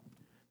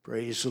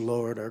Praise the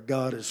Lord. Our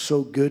God is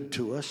so good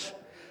to us.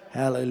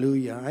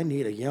 Hallelujah. I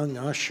need a young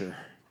usher.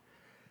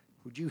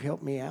 Would you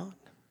help me out?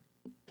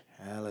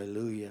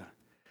 Hallelujah.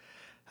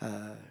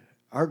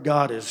 Our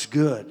God is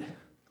good.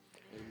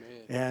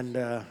 Amen. And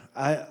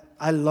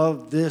I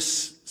love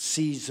this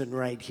season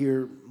right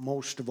here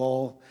most of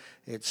all.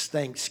 It's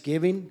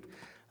Thanksgiving.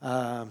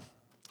 I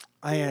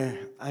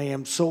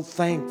am so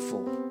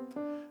thankful.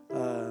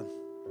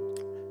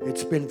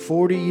 It's been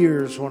 40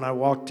 years when I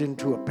walked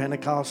into a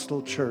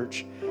Pentecostal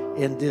church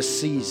in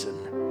this season.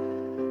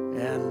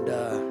 And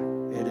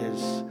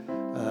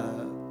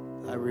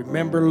I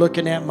remember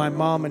looking at my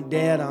mom and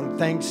dad on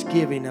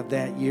Thanksgiving of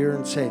that year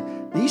and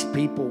saying, these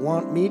people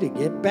want me to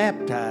get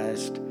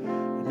baptized.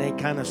 And they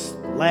kind of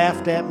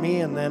laughed at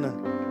me, and then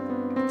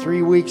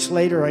 3 weeks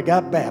later I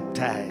got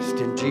baptized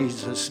in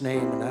Jesus'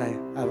 name,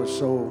 and I was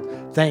so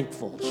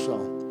thankful. So,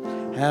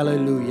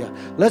 hallelujah.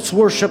 Let's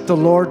worship the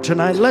Lord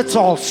tonight. Let's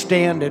all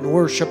stand and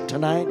worship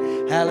tonight.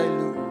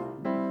 Hallelujah.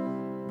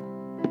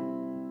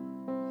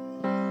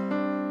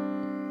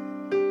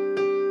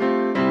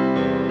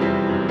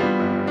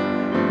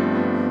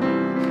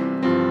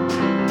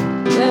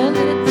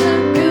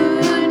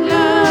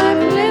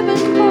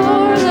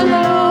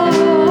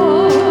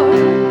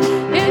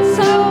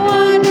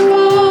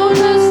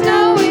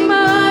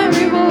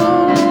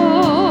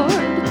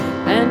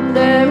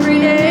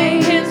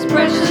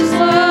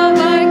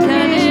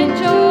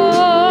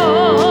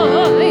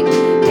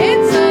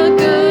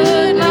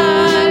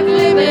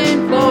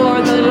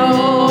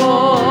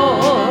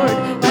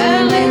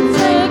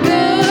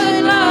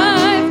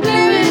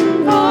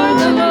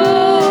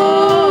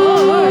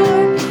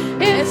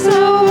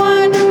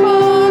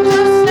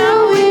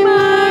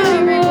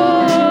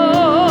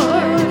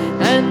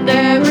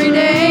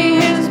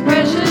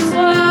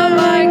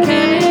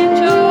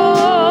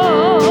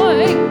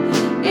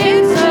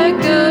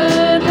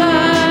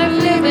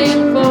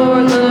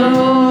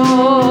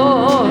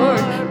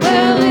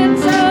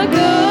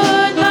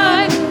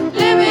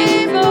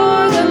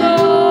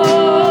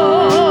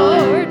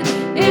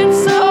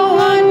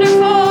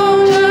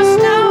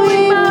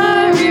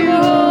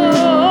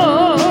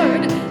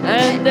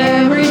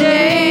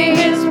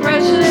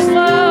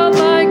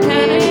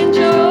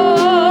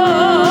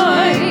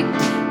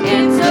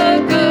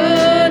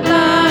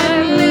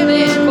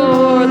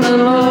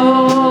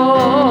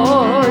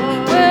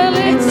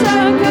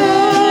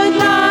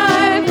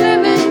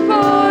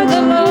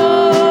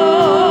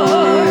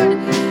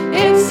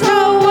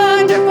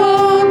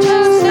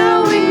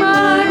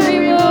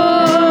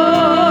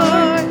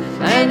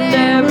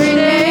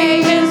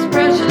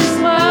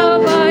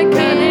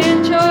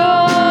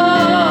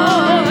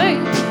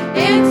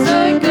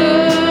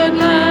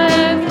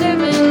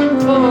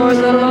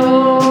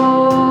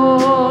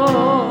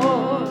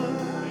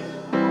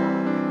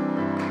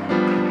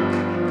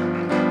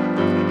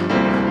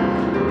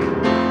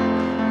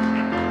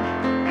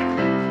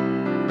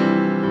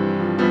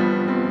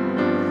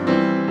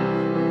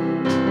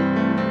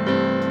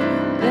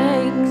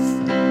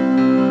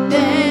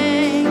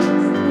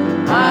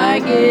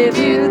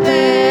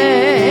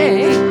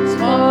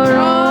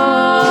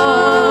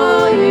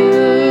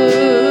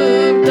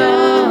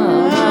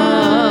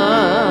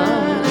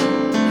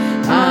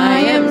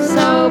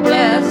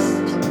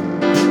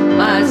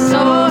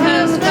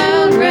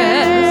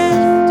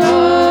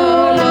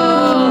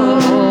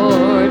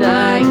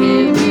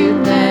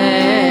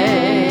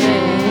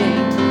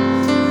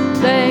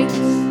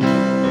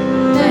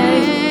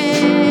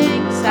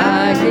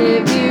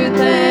 give you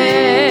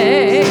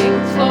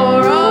thanks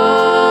for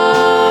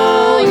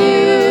all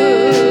you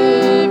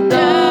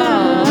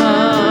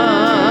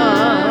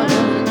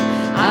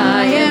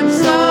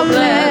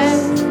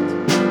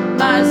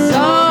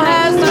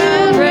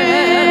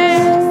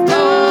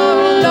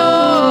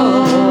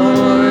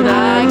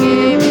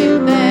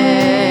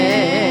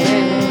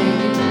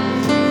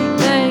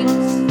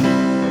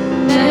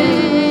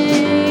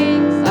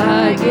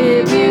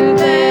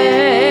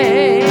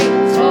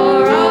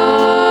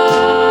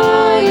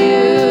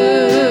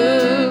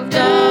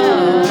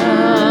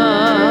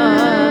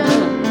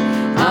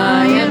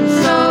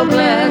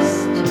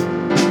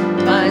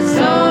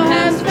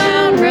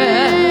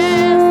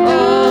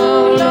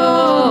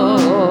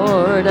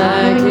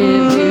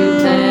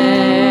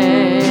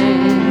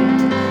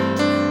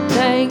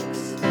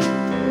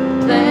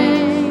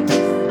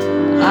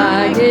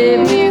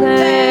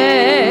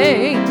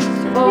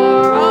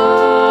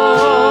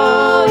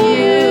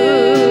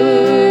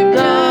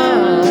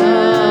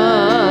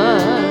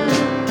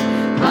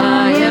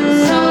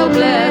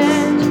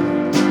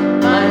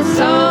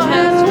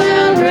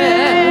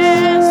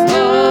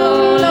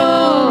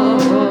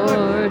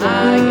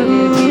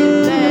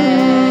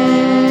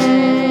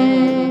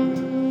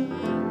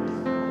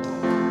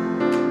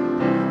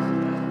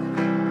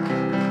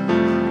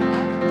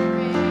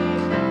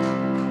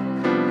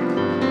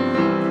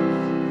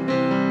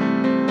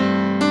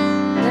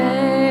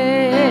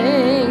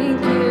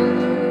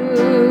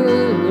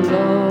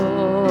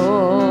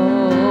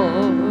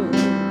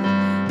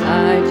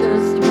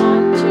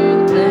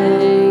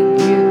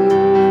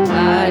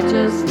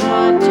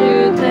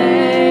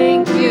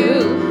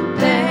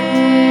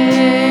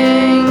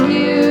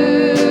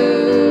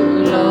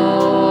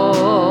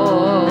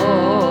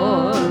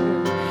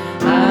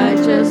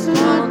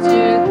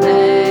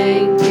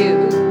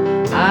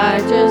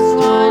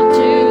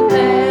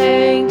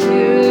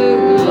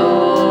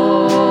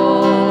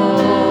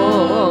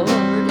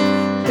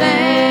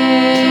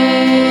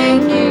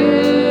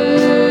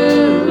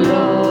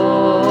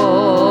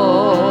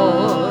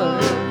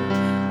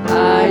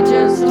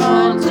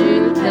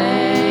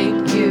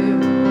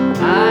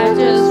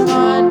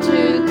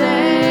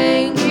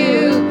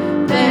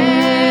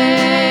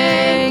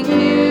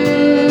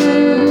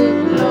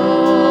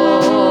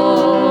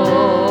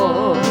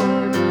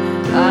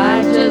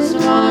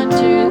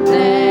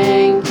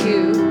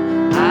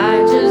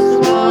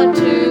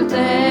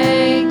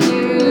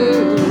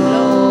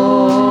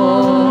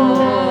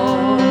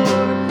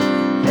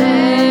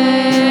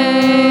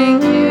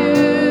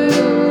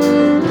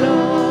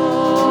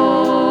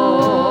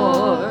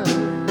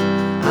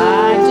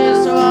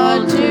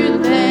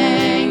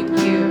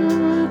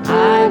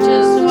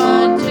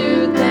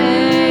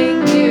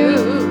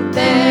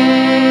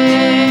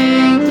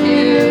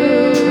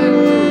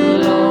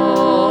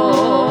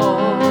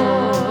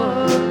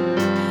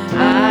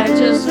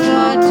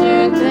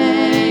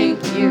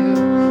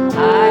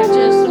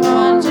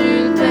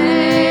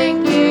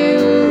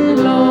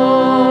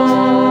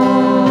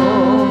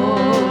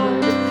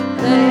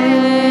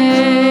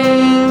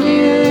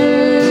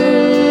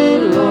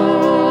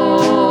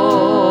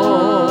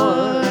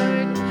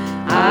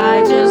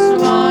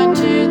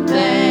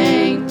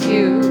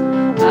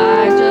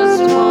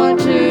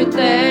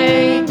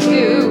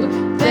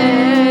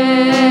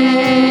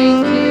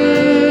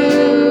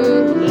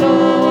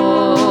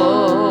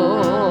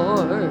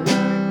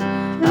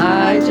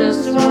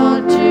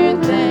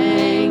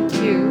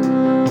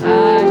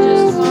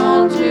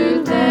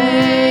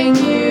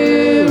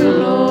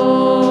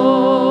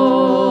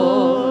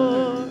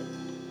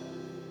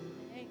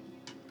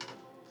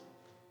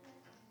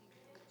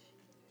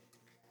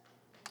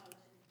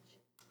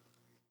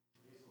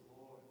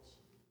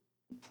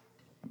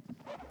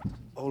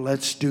Oh,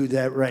 let's do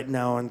that right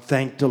now and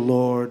thank the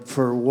Lord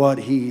for what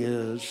He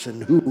is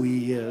and who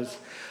He is.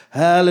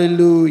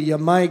 Hallelujah.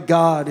 My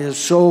God is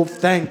so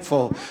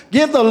thankful.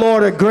 Give the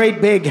Lord a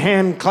great big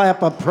hand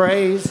clap of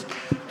praise.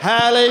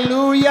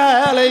 Hallelujah,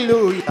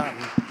 hallelujah.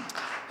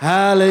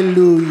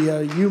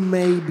 Hallelujah. You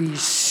may be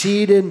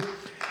seated.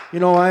 You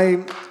know,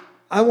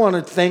 I want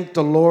to thank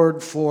the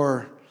Lord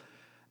for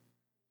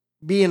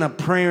being a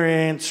prayer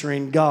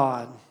answering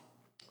God.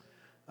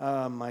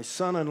 My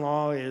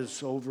son-in-law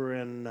is over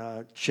in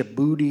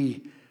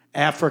Djibouti,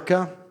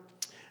 Africa,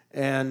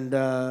 and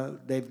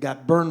they've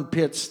got burn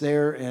pits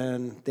there,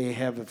 and they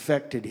have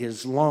affected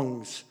his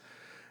lungs.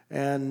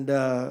 And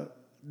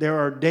there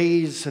are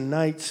days and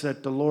nights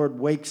that the Lord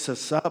wakes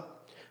us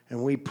up,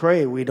 and we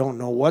pray. We don't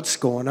know what's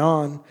going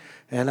on,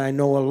 and I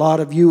know a lot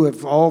of you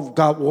have all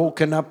got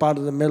woken up out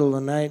of the middle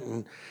of the night,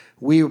 and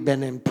we've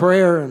been in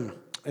prayer,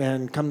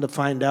 and come to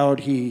find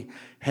out he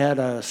had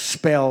a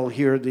spell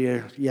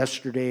here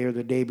yesterday or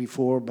the day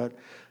before, but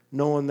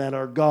knowing that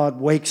our God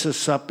wakes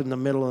us up in the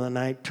middle of the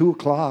night, 2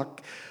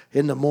 o'clock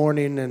in the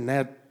morning, and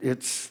that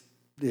it's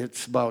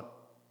about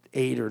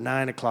 8 or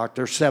 9 o'clock.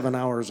 They're 7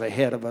 hours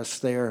ahead of us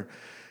there.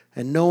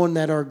 And knowing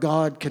that our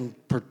God can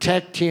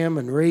protect him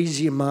and raise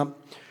him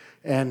up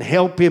and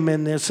help him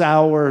in this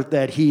hour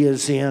that he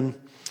is in.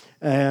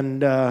 And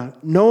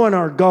knowing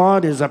our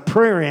God is a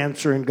prayer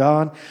answering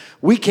God,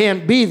 we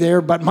can't be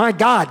there, but my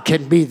God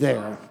can be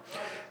there.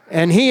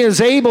 And he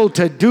is able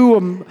to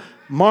do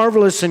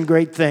marvelous and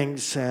great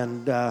things.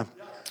 And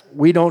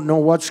we don't know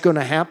what's going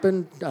to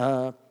happen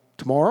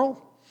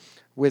tomorrow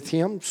with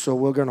him, so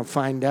we're going to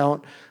find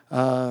out.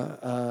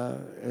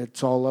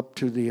 It's all up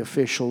to the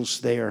officials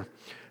there.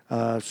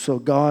 So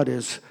God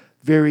is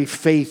very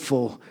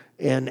faithful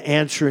in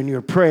answering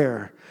your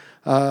prayer.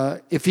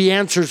 If he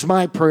answers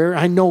my prayer,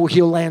 I know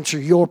he'll answer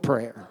your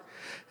prayer.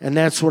 And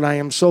that's what I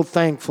am so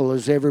thankful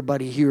as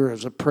everybody here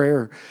is a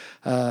prayer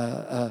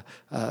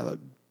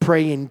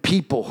praying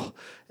people,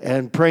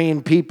 and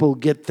praying people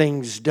get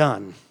things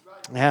done.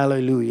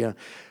 Hallelujah.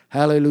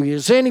 Hallelujah.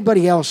 Does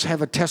anybody else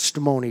have a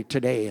testimony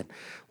today?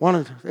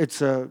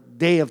 It's a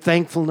day of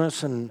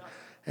thankfulness, and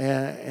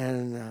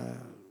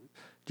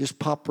just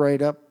pop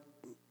right up.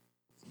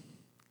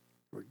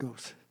 Where it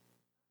goes.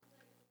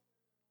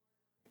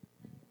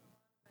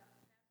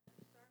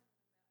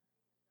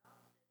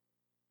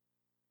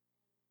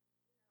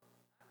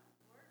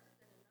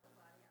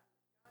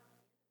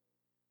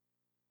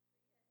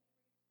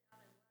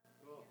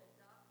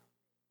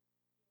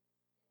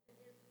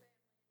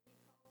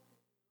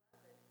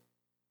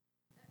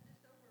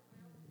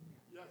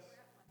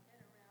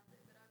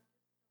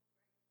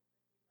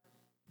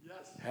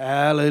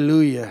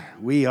 Hallelujah.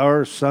 We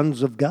are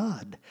sons of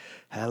God.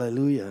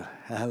 Hallelujah.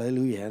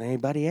 Hallelujah. And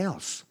anybody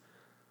else?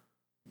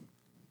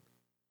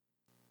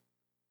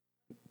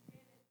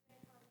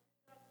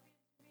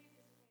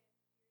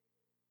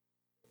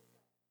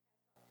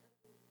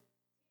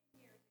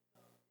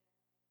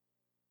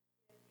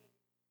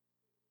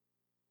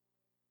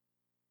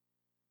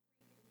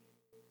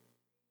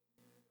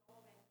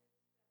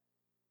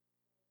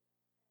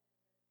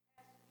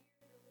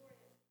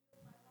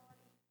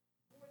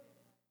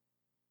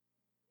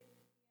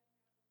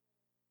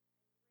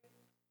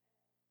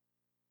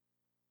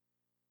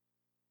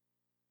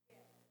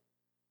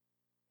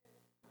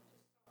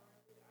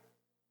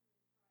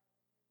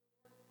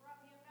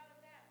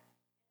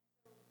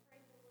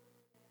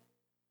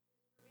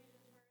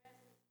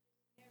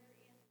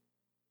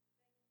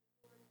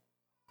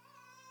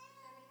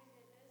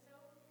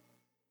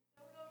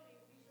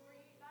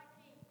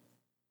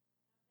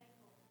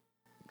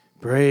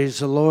 Praise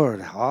the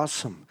Lord.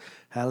 Awesome.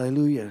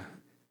 Hallelujah.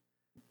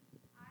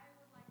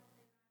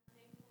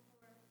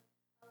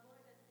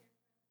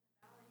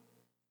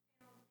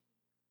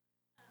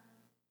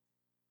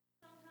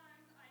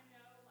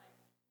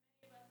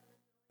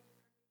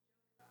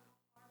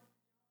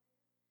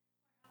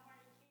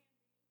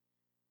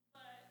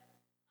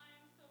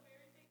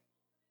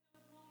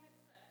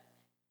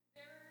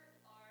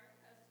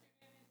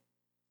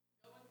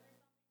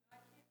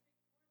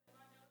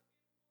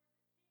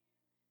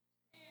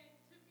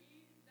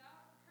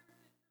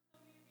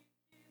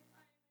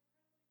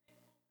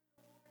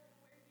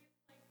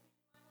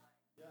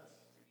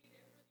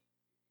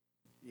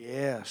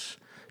 Yes.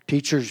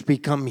 Teachers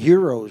become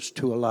heroes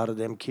to a lot of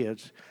them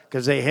kids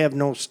because they have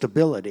no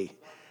stability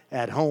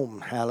at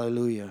home.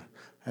 Hallelujah.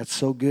 That's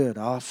so good.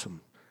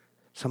 Awesome.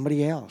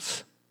 Somebody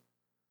else.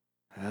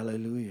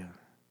 Hallelujah.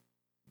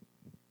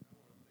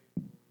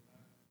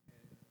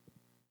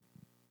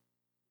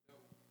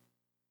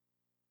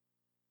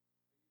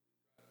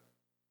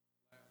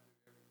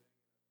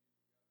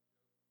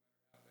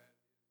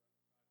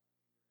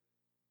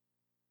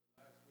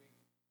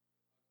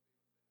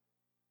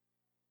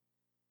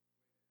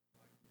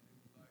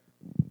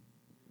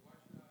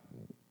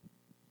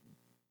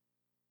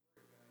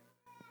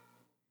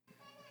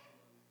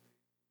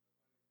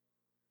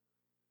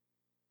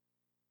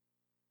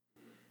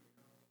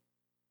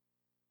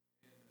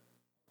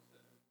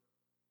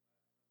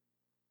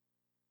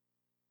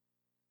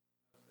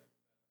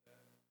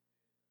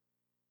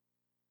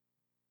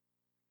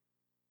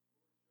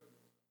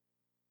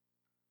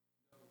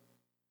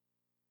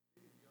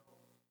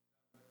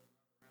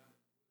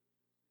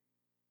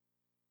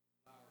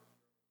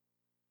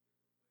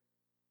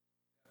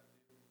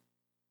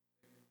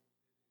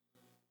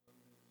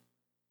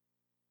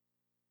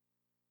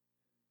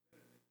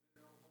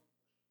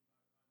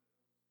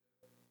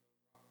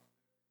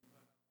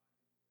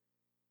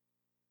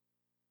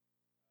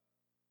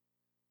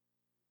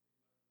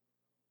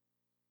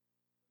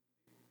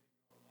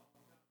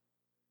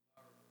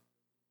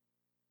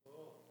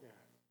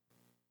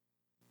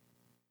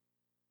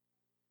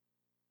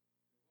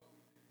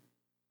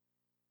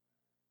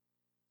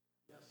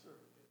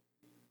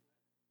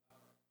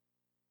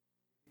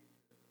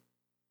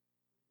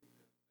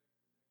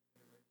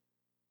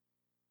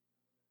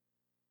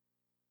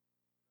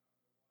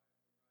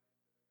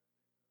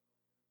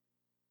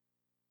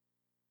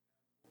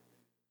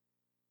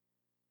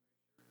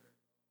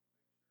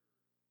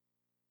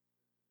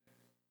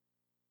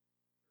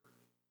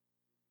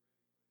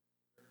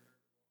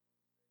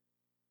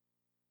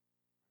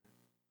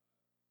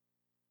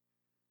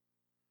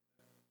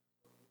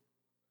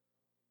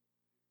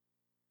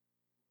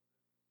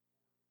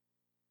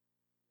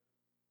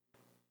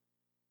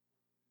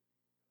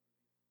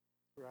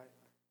 Right.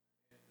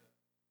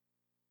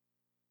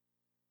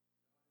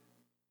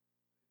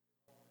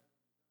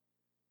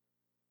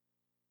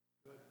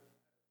 Good.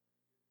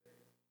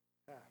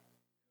 Yeah.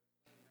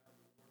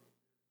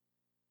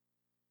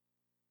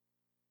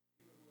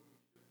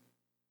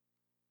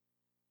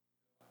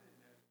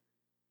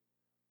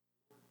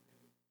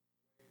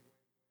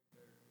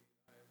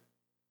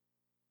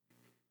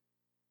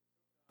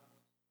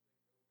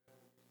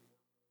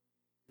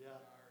 Yeah.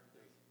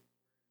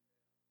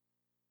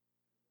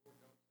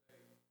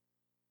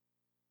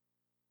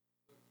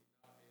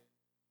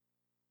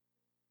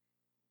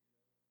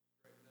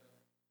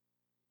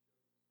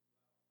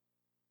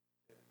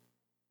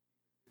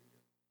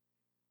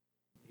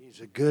 He's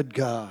a good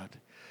God.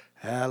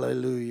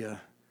 Hallelujah.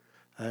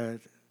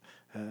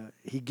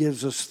 He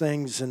gives us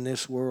things in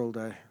this world.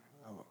 I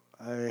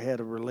had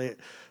a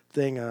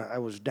thing. I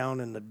was down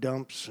in the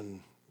dumps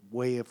and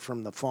way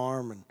from the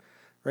farm, and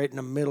right in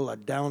the middle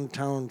of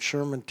downtown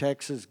Sherman,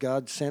 Texas,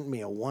 God sent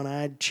me a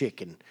one-eyed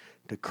chicken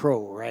to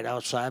crow right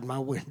outside my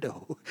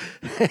window.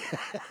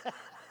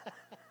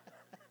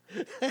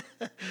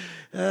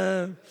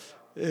 uh,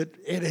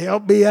 it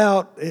helped me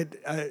out.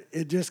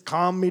 It just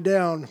calmed me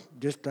down.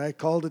 I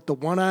called it the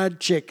one-eyed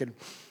chicken.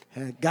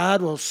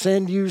 God will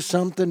send you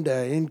something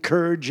to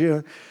encourage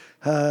you,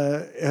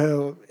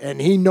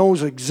 and He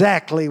knows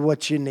exactly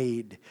what you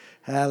need.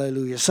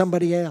 Hallelujah.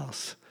 Somebody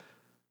else.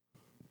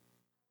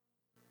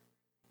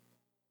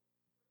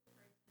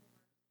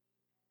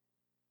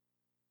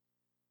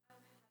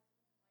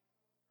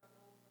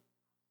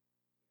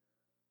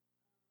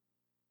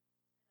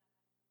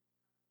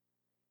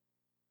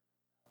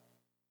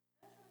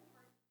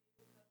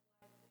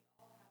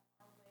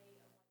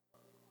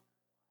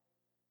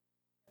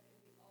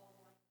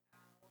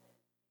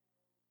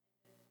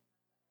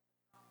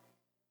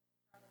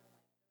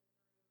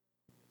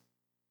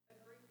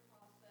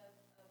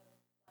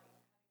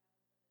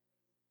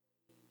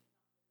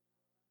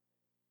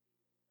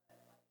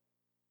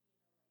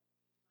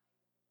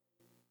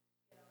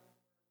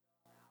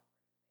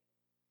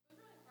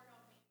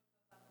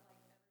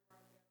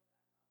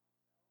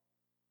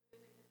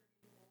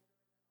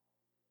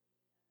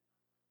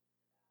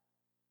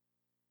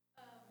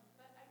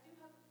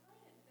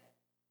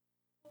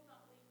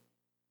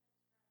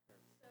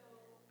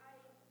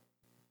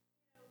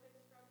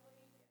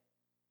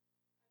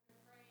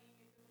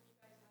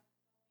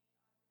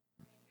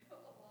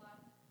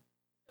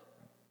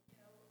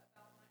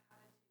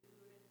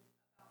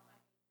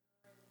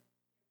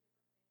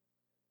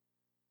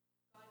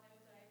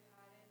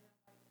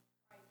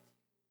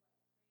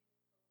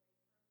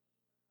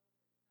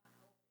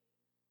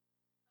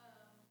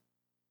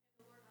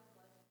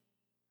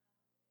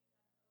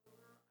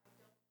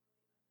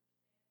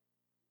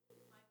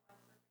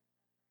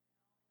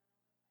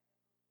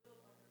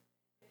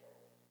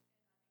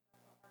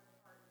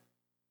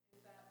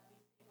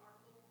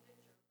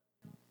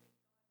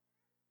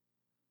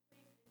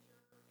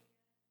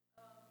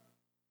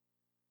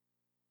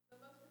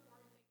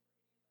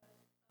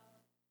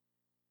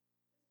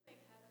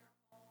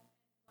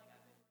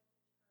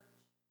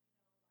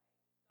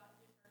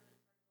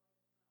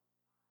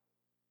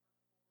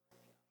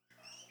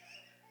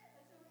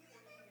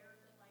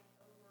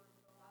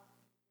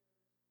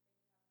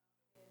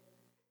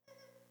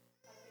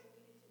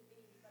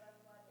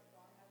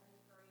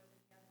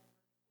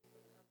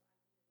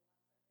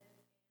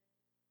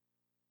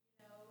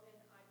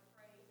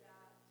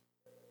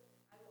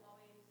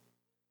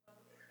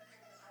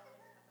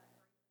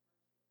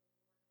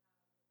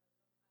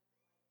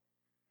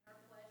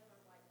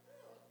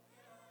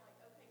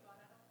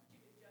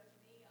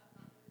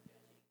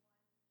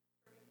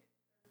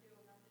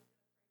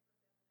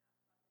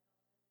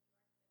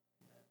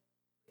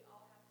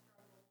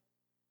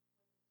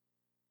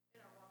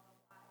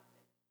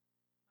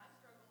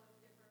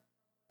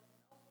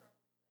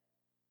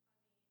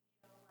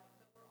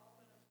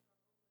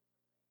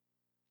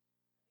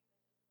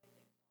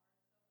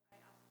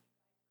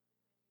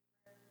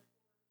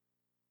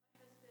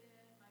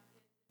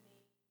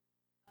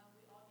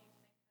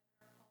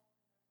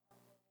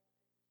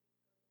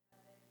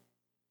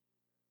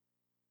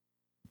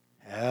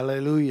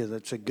 Hallelujah.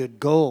 That's a good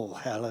goal.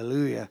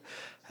 Hallelujah.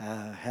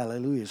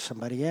 Hallelujah.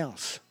 Somebody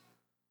else.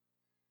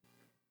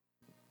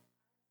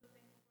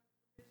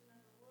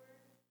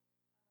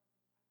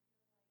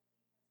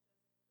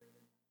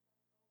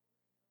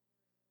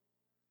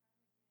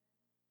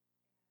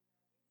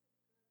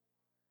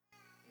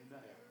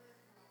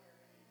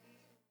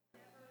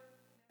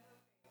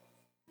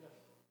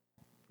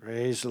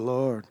 Praise the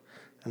Lord.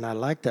 And I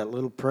like that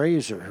little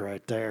praiser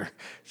right there.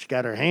 She's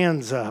got her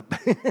hands up.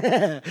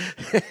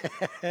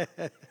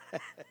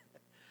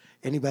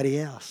 Anybody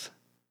else?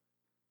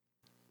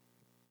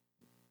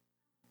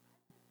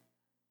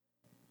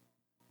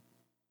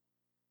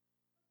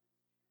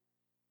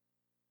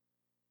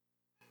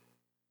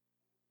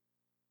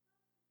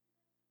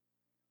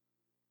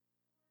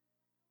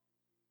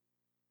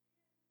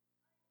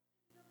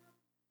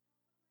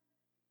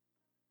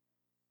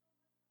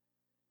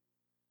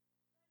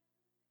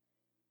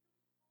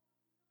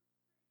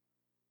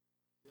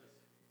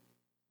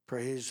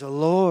 Praise the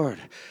Lord.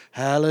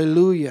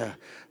 Hallelujah.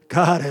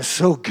 God is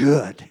so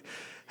good.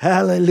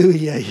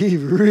 Hallelujah. He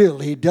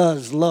really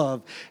does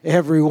love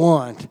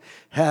everyone.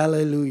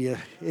 Hallelujah.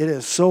 It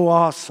is so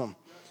awesome.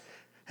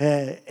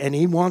 And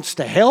He wants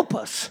to help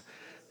us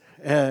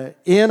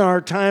in our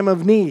time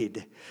of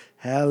need.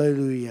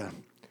 Hallelujah.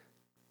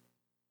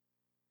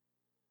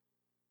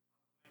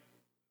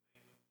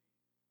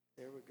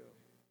 There we go.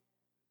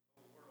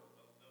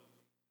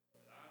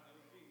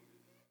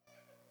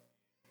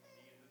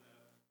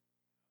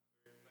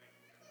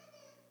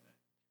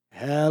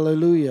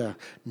 Hallelujah.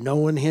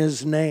 Knowing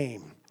His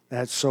name.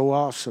 That's so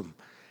awesome.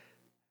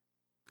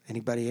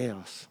 Anybody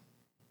else?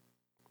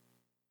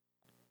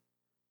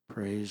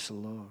 Praise the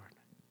Lord.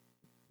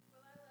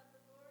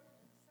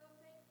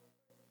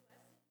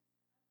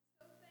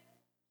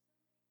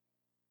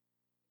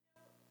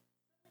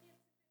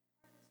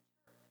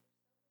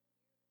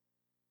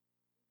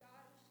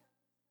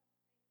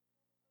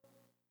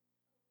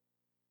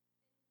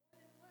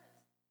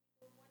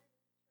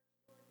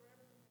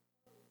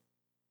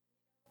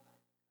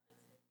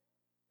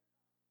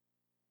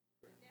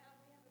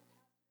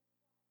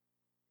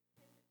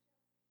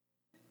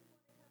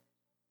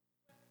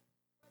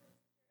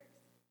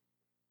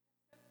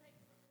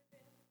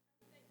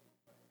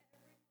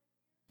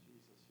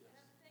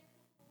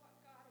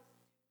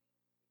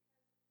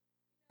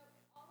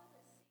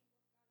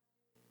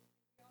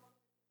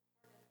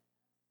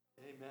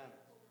 Amen.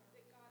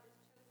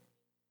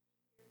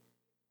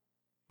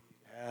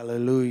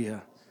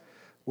 Hallelujah.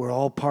 We're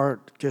all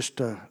just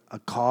a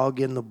cog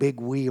in the big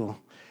wheel,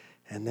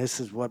 and this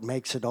is what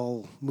makes it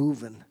all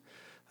moving.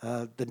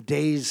 The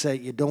days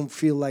that you don't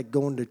feel like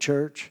going to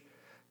church,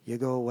 you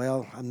go,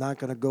 well, I'm not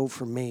going to go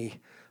for me.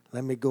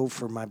 Let me go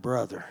for my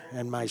brother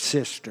and my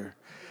sister.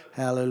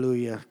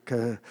 Hallelujah.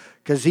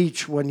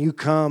 Because when you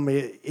come,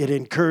 it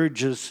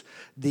encourages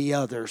the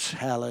others.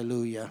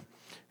 Hallelujah.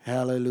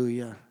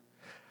 Hallelujah.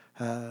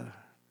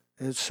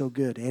 It's so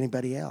good.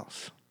 Anybody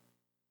else?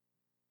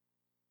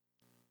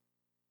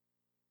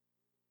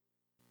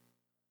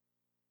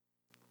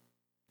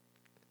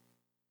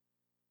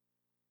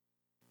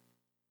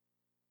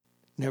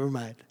 Never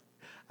mind.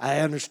 I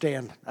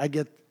understand.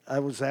 I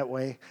was that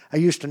way. I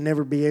used to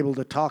never be able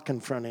to talk in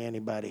front of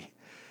anybody.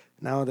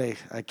 Now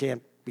I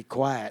can't be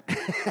quiet.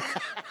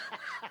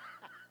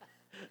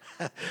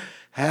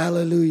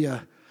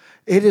 Hallelujah.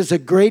 It is a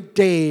great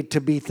day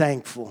to be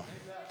thankful.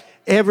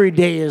 Every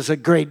day is a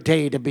great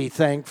day to be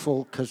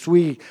thankful because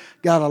we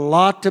got a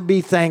lot to be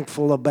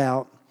thankful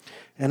about.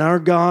 And our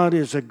God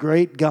is a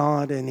great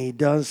God, and He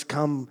does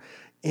come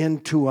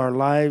into our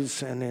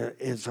lives and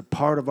is a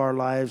part of our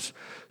lives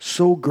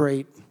so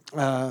great.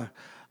 I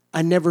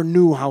never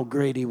knew how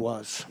great He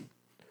was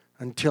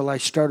until I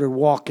started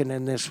walking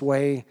in this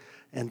way.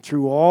 And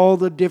through all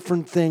the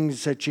different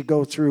things that you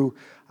go through,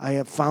 I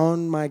have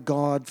found my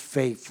God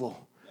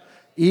faithful.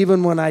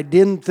 Even when I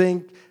didn't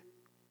think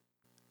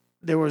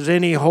there was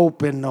any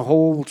hope in the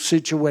whole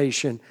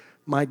situation,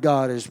 my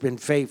God has been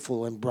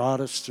faithful and brought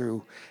us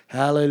through.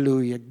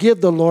 Hallelujah.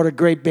 Give the Lord a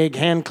great big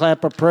hand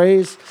clap of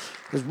praise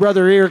as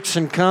Brother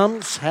Erickson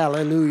comes.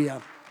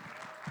 Hallelujah.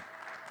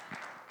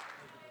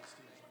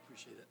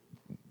 Appreciate it.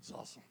 It's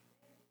awesome.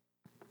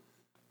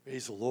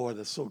 Praise the Lord.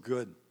 That's so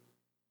good.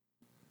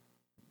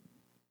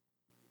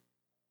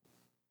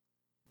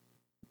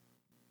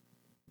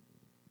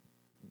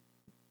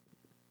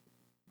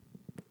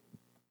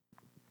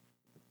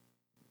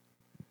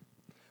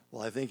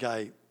 Well, I think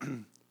I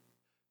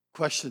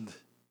questioned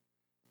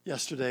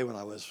yesterday when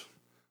I was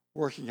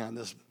working on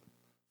this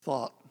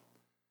thought.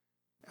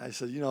 I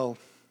said,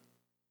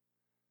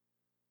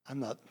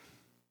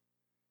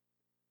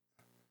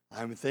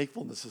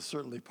 thankfulness is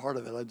certainly part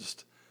of it.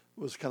 It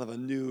was kind of a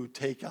new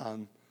take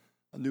on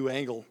a new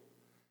angle.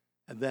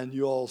 And then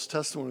you all's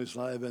testimonies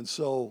tonight have been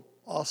so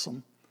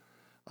awesome.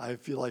 I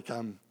feel like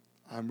I'm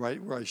right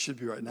where I should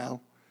be right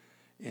now.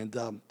 And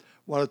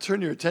want to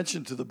turn your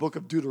attention to the book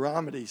of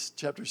Deuteronomy,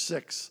 chapter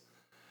 6.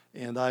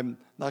 And I'm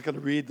not going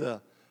to read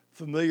the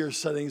familiar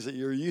settings that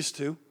you're used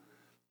to.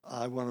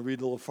 I want to read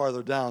a little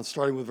farther down,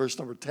 starting with verse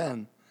number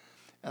 10.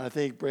 And I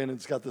think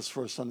Brandon's got this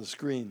for us on the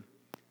screen.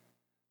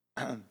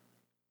 And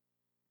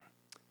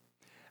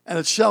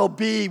it shall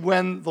be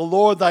when the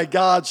Lord thy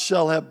God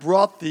shall have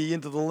brought thee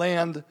into the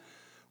land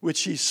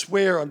which he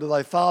sware unto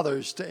thy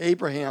fathers, to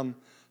Abraham,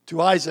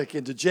 to Isaac,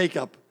 and to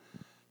Jacob,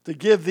 to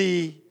give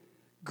thee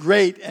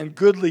great and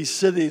goodly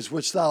cities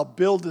which thou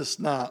buildest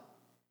not,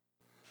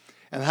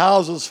 and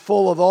houses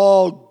full of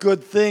all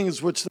good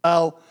things which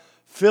thou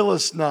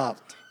fillest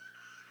not,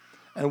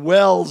 and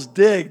wells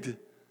digged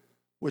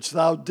which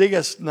thou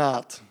diggest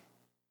not,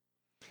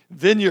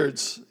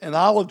 vineyards and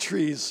olive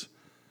trees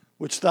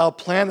which thou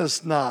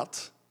plantest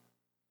not.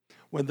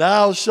 When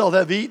thou shalt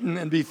have eaten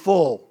and be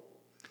full,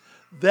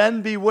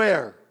 then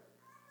beware,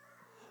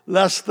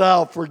 lest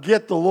thou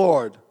forget the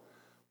Lord,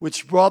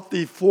 which brought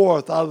thee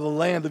forth out of the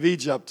land of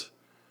Egypt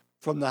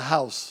from the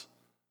house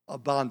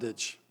of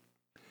bondage.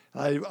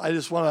 I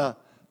just want to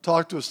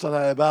talk to us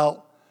tonight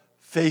about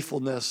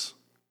faithfulness.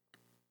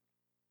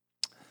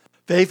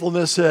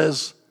 Faithfulness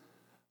is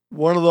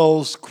one of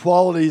those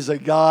qualities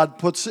that God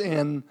puts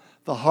in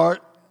the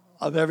heart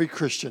of every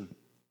Christian.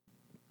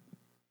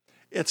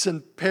 It's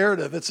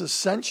imperative. It's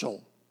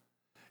essential.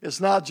 It's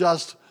not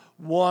just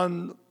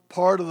one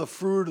part of the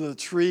fruit of the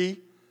tree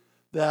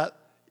that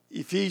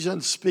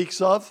Ephesians speaks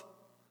of,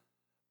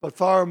 but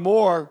far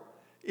more,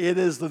 it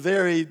is the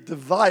very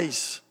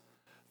device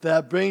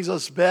that brings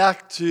us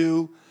back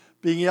to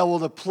being able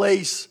to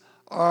place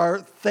our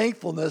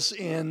thankfulness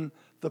in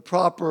the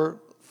proper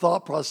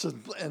thought process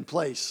and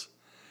place.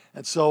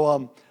 And so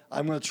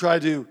I'm going to try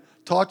to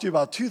talk to you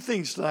about two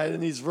things tonight in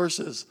these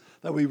verses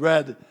that we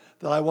read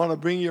that I want to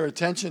bring your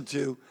attention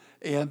to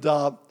and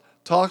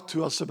talk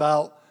to us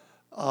about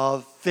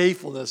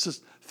faithfulness.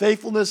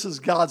 Faithfulness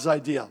is God's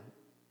idea.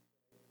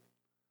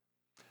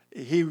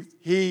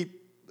 He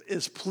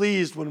is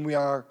pleased when we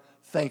are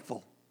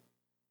thankful.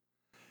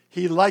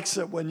 He likes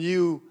it when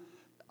you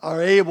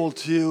are able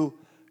to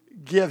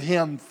give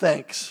him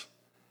thanks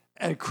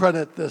and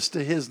credit this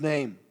to his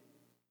name.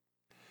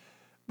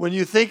 When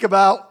you think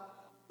about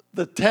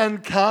the 10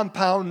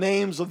 compound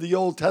names of the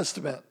Old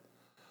Testament,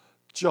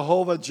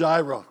 Jehovah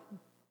Jireh,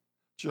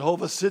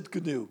 Jehovah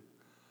Sidkenu,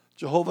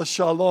 Jehovah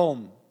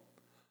Shalom,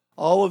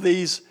 all of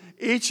these,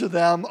 each of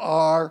them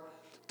are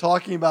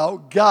talking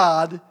about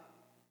God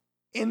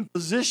in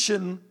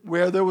position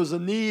where there was a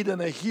need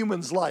in a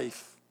human's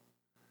life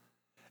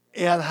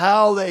and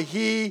how that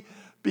he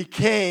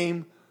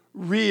became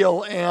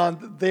real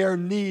and their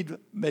need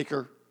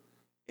maker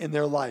in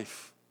their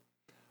life.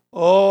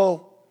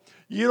 Oh,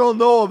 you don't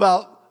know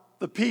about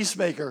the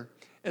peacemaker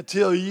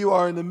until you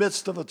are in the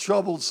midst of a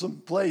troublesome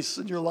place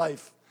in your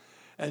life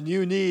and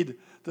you need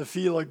to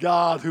feel a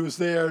God who's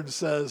there and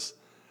says,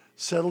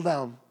 settle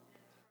down.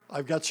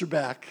 I've got your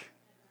back.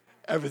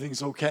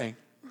 Everything's okay.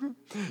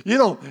 You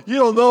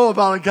don't know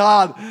about a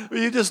God.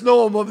 You just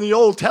know him of the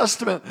Old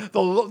Testament,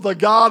 the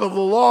God of the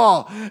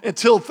law,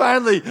 until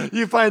finally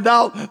you find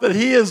out that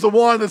he is the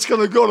one that's going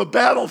to go to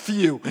battle for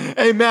you.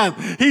 Amen.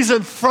 He's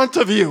in front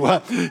of you.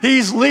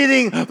 He's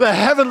leading the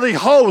heavenly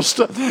host,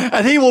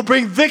 and he will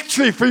bring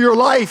victory for your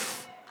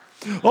life.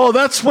 Oh,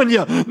 that's when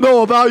you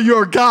know about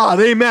your God.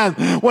 Amen.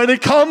 When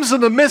it comes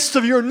in the midst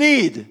of your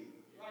need.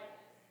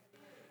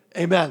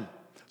 Amen.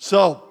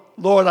 So,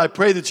 Lord, I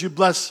pray that you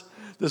bless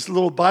this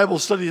little Bible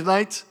study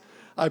tonight.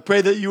 I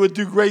pray that you would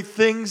do great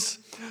things,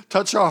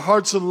 touch our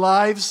hearts and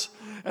lives,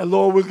 and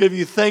Lord, we'll give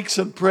you thanks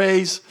and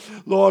praise.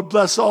 Lord,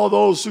 bless all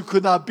those who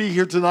could not be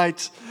here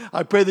tonight.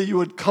 I pray that you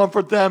would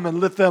comfort them and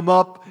lift them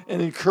up and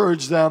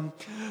encourage them.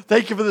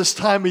 Thank you for this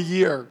time of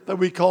year that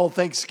we call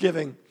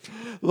Thanksgiving.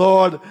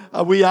 Lord,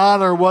 we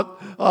honor what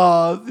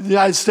the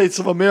United States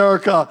of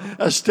America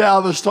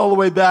established all the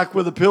way back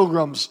with the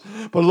Pilgrims.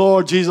 But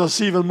Lord Jesus,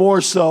 even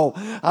more so,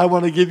 I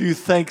want to give you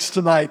thanks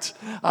tonight.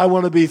 I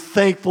want to be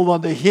thankful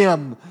unto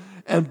him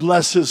and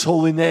bless his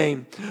holy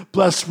name.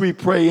 Bless, we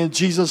pray, in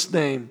Jesus'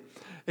 name.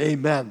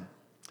 Amen.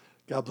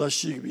 God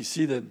bless you. You can be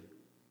seated.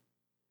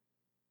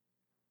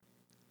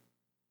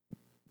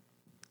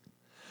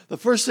 The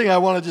first thing I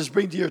want to just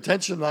bring to your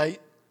attention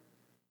tonight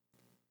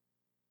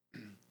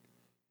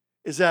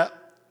is that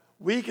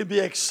we can be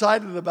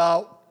excited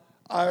about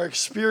our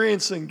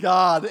experience in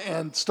God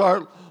and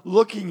start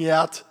looking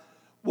at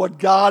what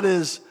God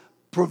is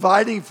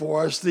providing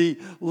for us. The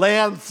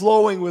land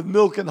flowing with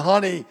milk and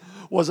honey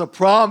was a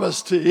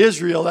promise to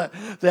Israel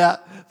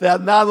that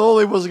not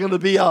only was it going to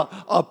be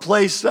a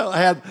place that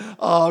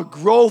had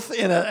growth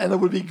in it and it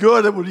would be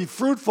good, it would be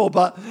fruitful,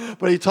 but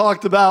he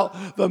talked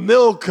about the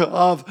milk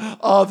of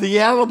the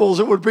animals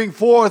it would bring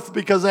forth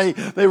because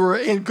they were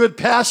in good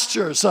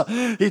pastures.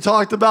 He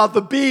talked about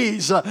the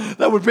bees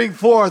that would bring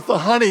forth the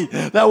honey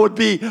that would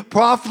be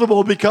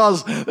profitable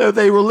because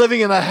they were living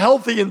in a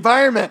healthy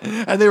environment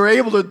and they were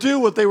able to do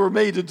what they were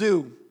made to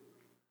do,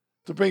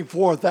 to bring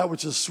forth that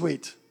which is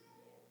sweet.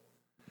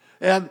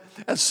 And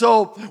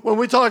so when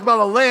we talk about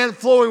a land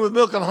flowing with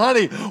milk and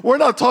honey, we're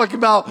not talking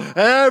about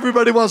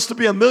everybody wants to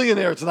be a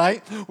millionaire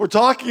tonight. We're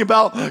talking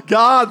about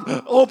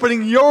God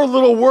opening your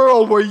little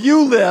world where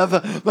you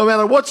live, no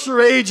matter what your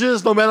age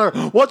is, no matter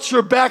what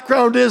your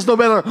background is, no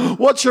matter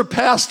what your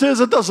past is,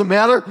 it doesn't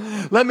matter.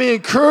 Let me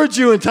encourage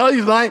you and tell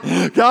you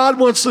tonight, God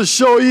wants to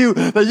show you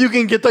that you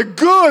can get the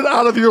good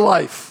out of your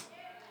life.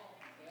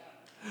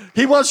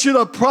 He wants you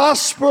to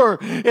prosper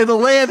in the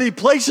land he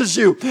places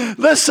you.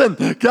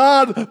 Listen,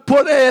 God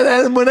put in,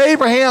 and when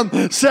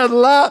Abraham said,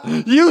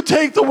 you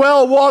take the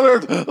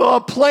well-watered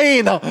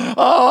plain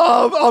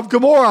of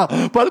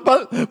Gomorrah, but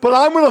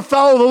I'm going to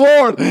follow the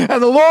Lord.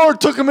 And the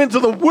Lord took him into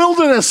the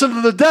wilderness,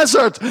 into the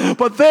desert,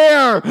 but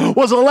there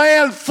was a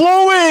land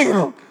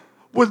flowing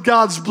with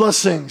God's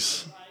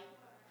blessings.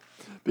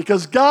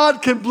 Because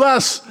God can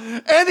bless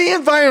any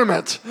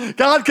environment.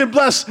 God can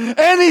bless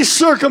any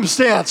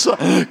circumstance.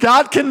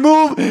 God can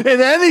move in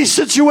any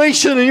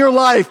situation in your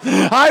life.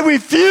 I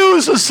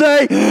refuse to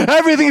say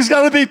everything's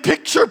got to be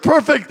picture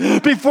perfect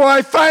before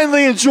I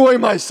finally enjoy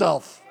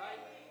myself.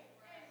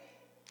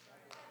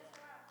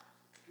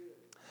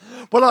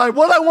 But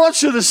what I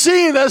want you to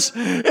see in this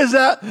is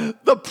that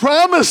the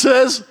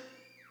promises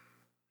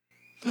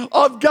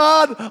of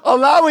God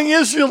allowing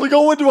Israel to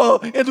go into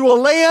a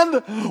land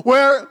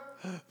where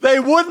they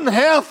wouldn't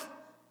have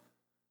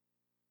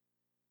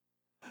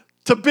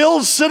to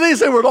build cities,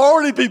 they would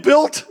already be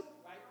built.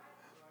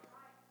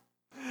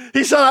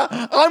 He said,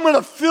 I'm going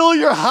to fill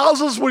your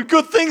houses with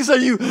good things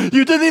that you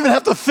didn't even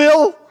have to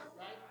fill.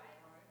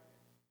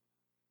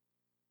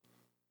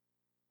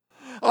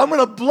 I'm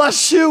going to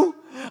bless you.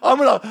 I'm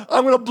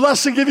going to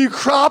bless and give you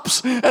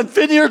crops and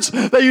vineyards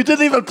that you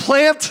didn't even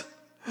plant.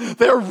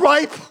 They're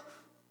ripe.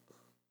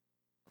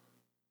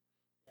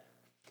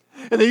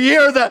 In the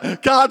year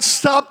that God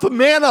stopped the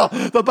manna,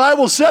 the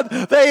Bible said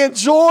they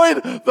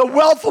enjoyed the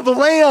wealth of the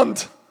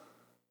land.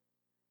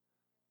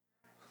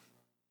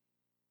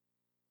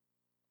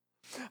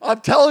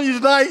 I'm telling you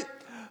tonight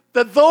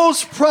that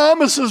those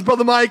promises,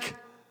 Brother Mike,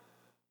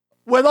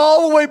 went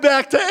all the way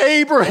back to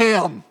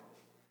Abraham.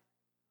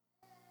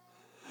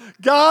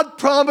 God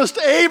promised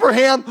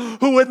Abraham,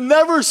 who would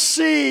never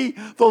see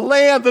the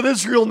land that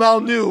Israel now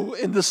knew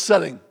in this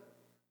setting.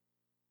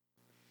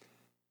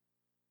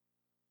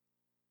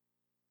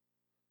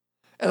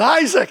 And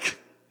Isaac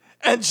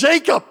and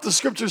Jacob, the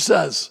scripture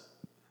says,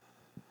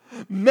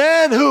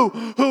 men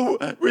who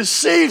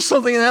received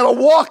something and had a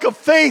walk of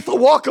faith, a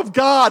walk of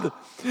God.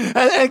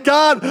 And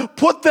God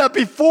put that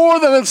before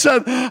them and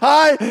said,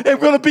 I am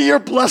going to be your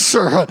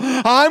blesser.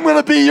 I'm going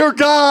to be your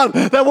God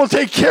that will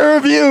take care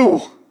of you.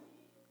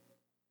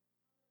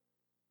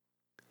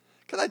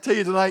 Can I tell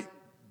you tonight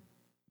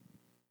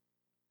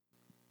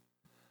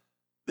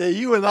that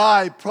you and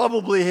I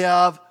probably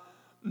have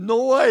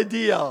no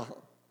idea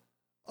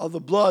of the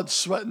blood,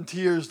 sweat, and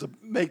tears to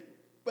make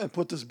and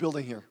put this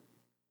building here.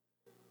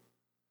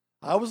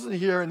 I wasn't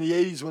here in the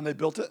 80s when they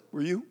built it.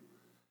 Were you?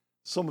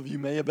 Some of you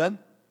may have been.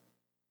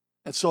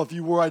 And so if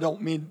you were, I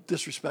don't mean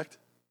disrespect.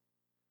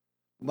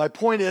 My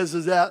point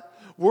is that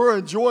we're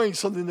enjoying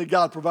something that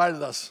God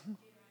provided us.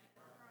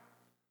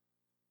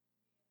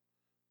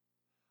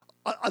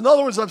 In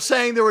other words, I'm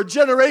saying there were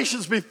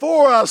generations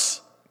before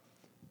us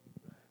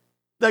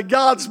that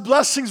God's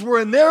blessings were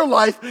in their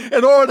life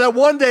in order that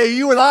one day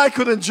you and I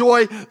could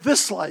enjoy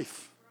this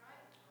life.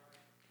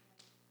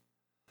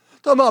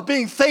 Talking about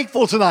being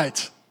thankful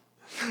tonight.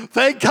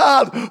 Thank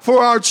God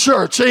for our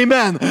church.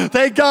 Amen.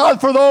 Thank God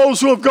for those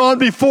who have gone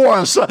before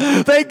us.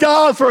 Thank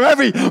God for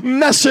every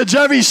message,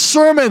 every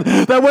sermon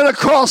that went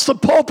across the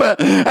pulpit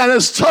and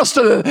has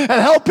trusted and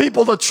helped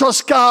people to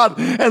trust God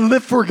and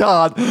live for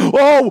God.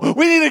 Oh,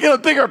 we need to get a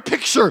bigger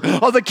picture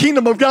of the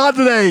kingdom of God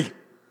today.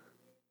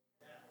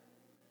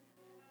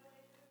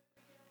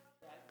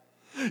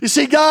 You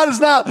see, God is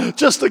not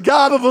just the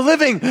God of the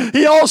living.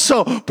 He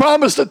also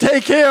promised to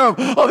take care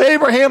of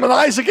Abraham and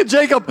Isaac and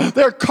Jacob,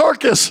 their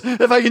carcass,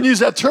 if I can use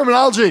that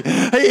terminology.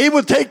 He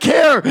would take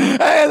care,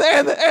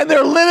 and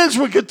their lineage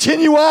would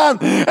continue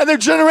on, and their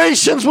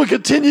generations would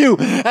continue,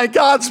 and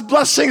God's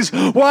blessings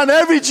were on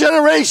every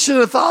generation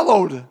that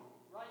followed.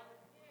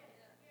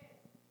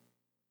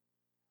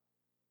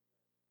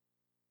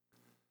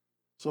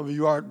 Some of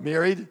you aren't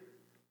married,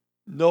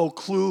 no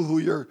clue who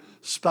your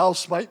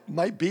spouse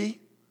might be.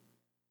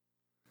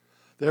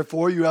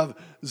 Therefore, you have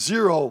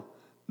zero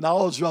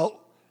knowledge about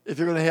if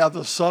you're going to have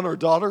a son or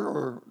daughter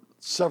or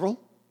several.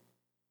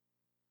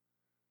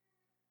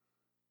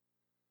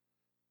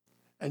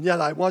 And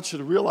yet, I want you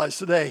to realize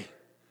today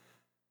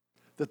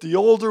that the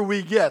older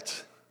we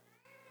get,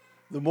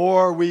 the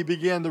more we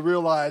begin to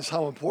realize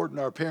how important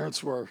our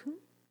parents were,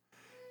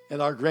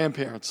 and our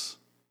grandparents,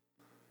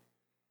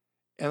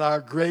 and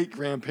our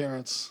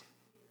great-grandparents.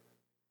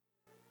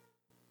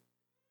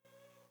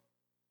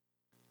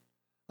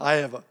 I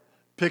have a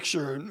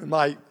picture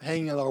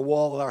hanging on our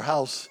wall in our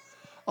house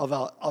of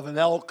an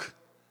elk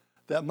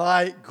that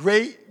my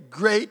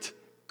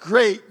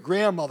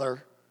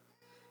great-great-great-grandmother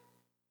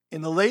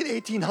in the late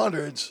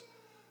 1800s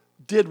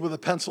did with a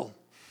pencil.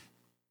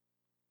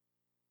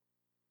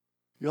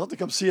 You'll have to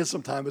come see it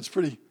sometime. It's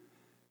pretty,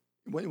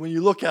 when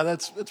you look at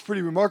it, it's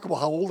pretty remarkable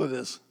how old it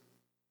is.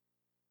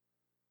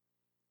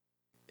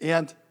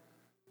 And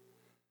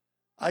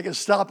I can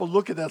stop and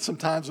look at that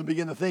sometimes and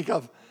begin to think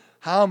of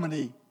how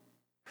many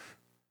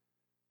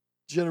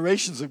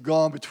generations have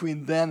gone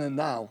between then and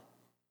now.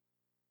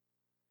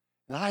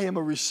 And I am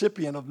a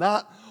recipient of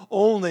not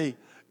only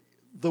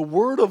the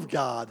Word of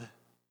God,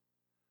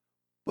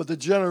 but the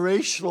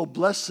generational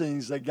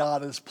blessings that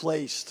God has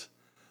placed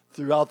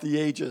throughout the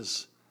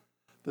ages,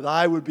 that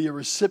I would be a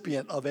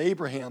recipient of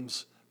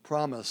Abraham's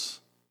promise,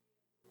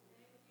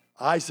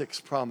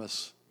 Isaac's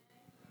promise,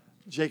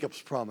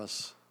 Jacob's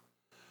promise.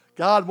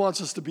 God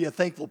wants us to be a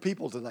thankful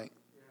people tonight.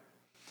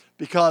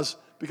 Because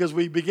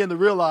we begin to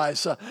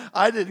realize,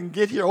 I didn't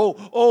get here.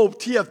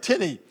 T.F.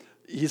 Tinney,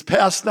 he's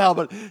passed now,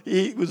 but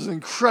he was an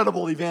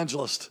incredible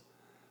evangelist,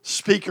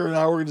 speaker in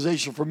our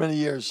organization for many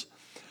years.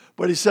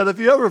 But he said, if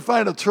you ever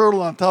find a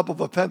turtle on top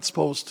of a fence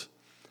post,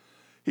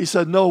 he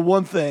said, know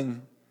one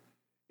thing,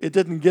 it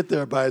didn't get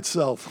there by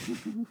itself.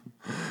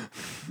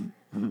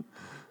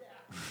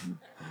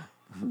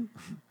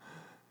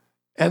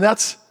 And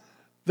that's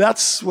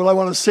what I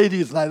want to say to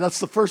you tonight. That's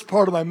the first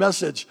part of my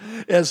message,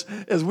 as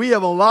we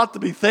have a lot to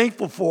be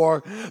thankful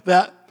for.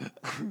 That,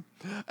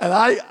 and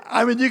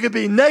I mean, you could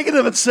be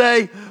negative and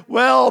say,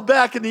 well,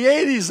 back in the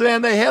 80s,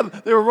 man,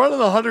 they were running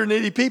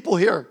 180 people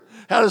here,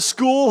 had a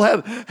school,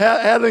 had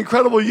an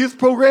incredible youth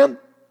program.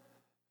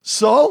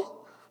 So,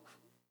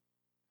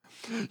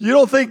 you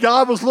don't think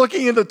God was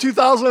looking into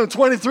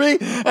 2023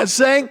 and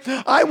saying,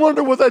 I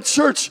wonder what that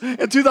church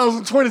in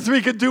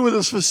 2023 could do with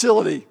this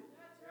facility?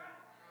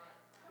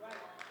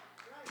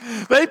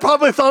 They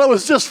probably thought it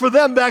was just for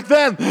them back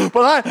then,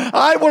 but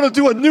I want to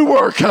do a new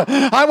work.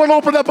 I want to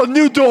open up a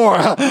new door.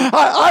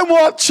 I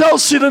want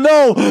Chelsea to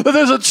know that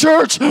there's a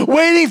church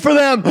waiting for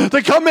them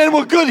to come in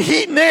with good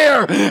heat and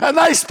air and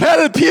nice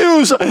padded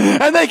pews,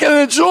 and they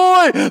can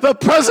enjoy the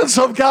presence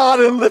of God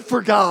and live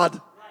for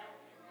God.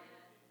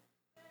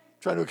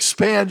 Trying to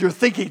expand your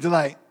thinking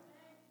tonight.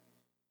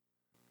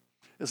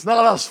 It's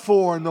not us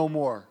four and no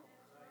more.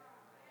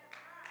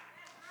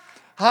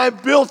 I'm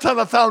built on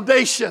a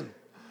foundation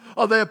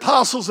of the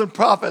apostles and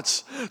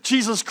prophets,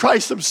 Jesus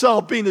Christ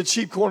himself being the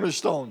chief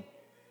cornerstone.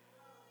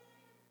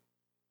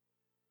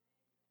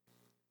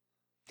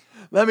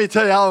 Let me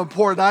tell you how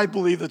important I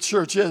believe the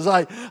church is.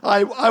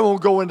 I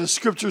won't go into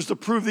scriptures to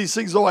prove these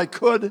things, though I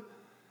could.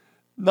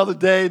 Another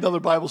day, another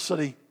Bible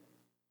study.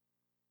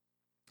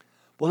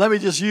 Well, let me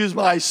just use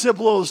my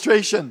simple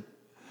illustration.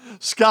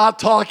 Scott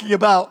talking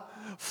about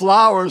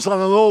flowers on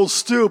an old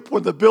stoop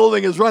when the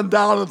building is run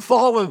down and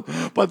fallen,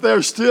 but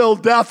there's still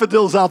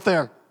daffodils out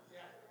there.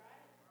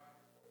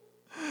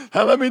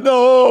 And let me know,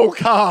 oh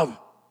God,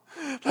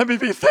 let me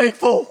be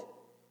thankful.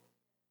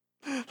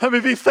 Let me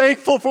be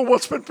thankful for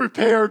what's been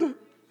prepared,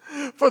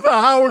 for the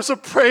hours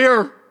of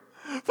prayer,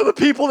 for the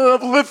people that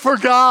have lived for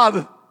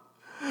God,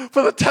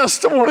 for the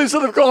testimonies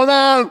that have gone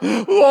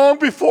on long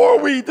before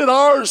we did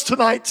ours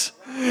tonight.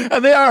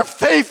 And they are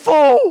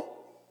faithful.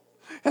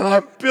 And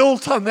I'm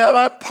built on that.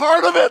 I'm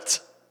part of it.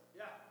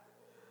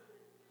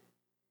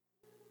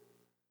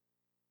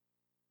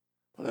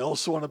 But I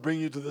also want to bring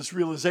you to this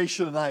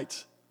realization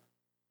tonight.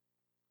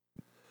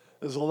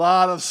 There's a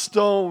lot of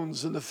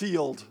stones in the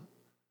field.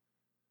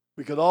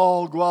 We could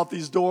all go out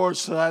these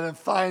doors tonight and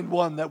find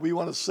one that we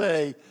want to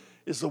say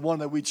is the one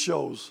that we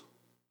chose.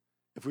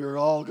 If we were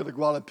all going to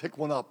go out and pick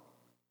one up.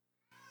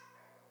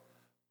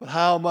 But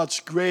how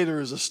much greater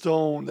is a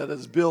stone that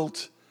is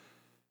built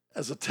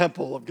as a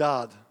temple of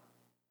God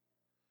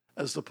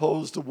as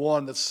opposed to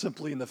one that's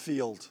simply in the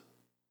field?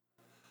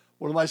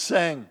 What am I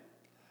saying?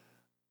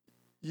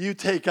 You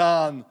take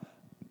on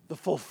the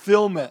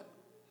fulfillment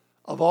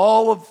of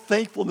all of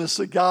thankfulness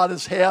that God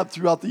has had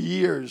throughout the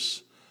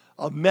years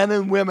of men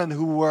and women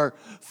who were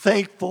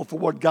thankful for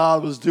what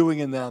God was doing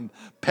in them,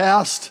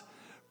 past,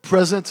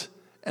 present,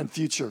 and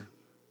future.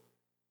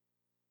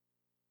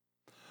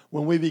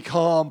 When we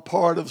become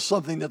part of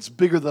something that's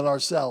bigger than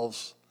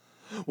ourselves,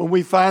 when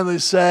we finally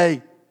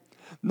say,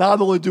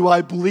 not only do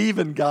I believe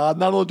in God,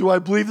 not only do I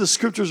believe the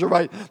scriptures are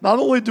right, not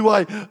only do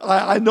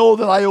I know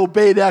that I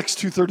obeyed Acts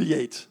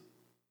 2:38,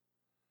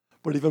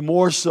 but even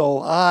more so,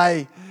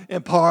 I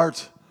am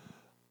part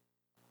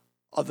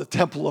of the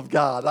temple of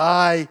God.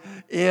 I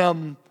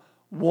am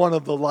one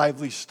of the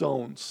lively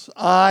stones.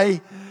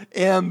 I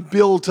am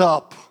built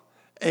up,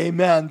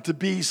 amen, to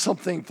be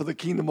something for the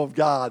kingdom of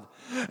God.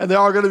 And there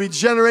are going to be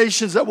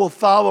generations that will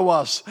follow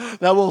us,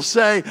 that will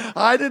say,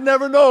 I didn't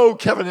ever know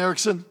Kevin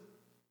Erickson.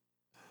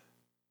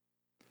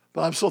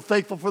 But I'm so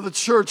thankful for the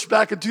church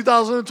back in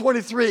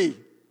 2023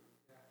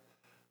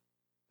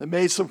 that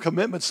made some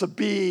commitments to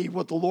be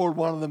what the Lord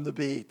wanted them to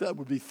be, that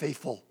would be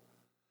faithful,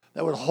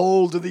 that would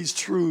hold to these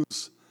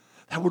truths,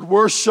 that would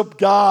worship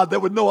God,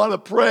 that would know how to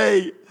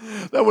pray,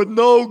 that would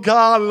know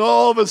God and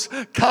all of his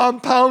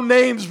compound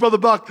names, Brother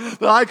Buck,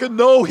 that I could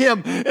know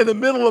him in the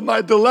middle of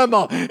my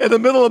dilemma, in the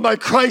middle of my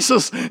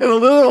crisis, in the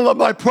middle of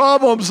my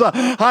problems.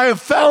 I have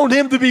found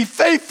him to be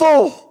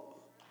faithful.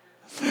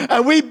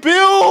 And we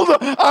build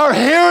our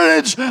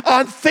heritage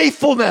on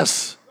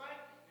faithfulness.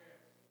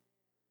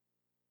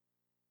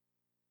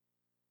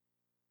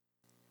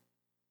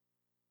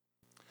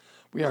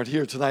 We aren't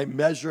here tonight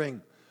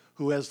measuring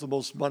who has the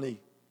most money,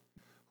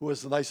 who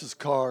has the nicest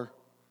car,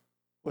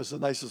 who has the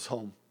nicest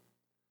home.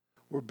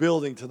 We're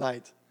building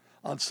tonight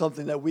on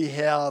something that we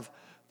have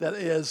that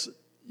is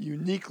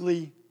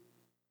uniquely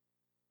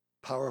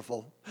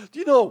powerful. Do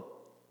you know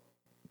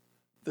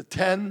the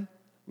 10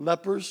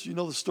 lepers? You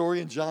know the story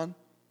in John?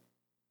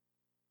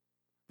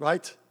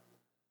 Right?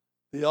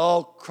 They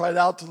all cried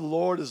out to the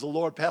Lord as the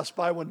Lord passed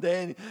by one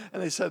day,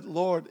 and they said,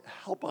 Lord,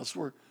 help us.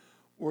 We're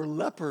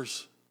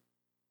lepers.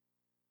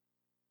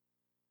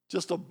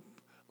 Just a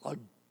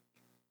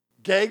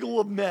gaggle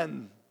of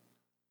men,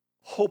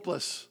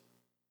 hopeless,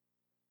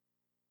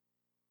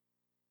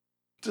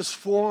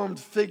 disformed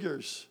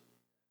figures,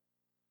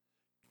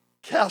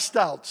 cast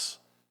outs,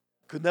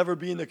 could never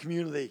be in the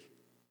community.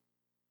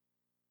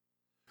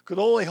 Could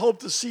only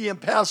hope to see him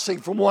passing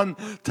from one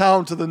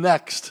town to the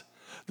next.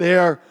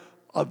 Their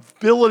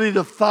ability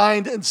to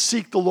find and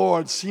seek the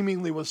Lord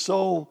seemingly was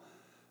so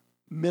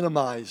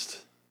minimized,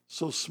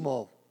 so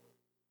small.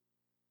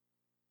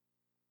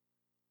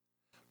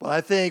 But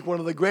I think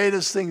one of the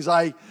greatest things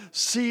I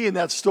see in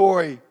that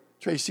story,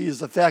 Tracy, is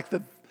the fact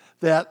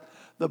that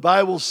the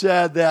Bible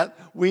said that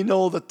we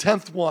know the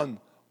 10th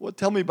one.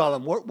 Tell me about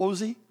him. What was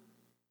he?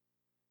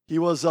 He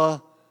was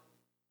a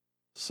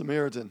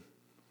Samaritan.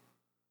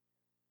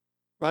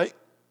 Right?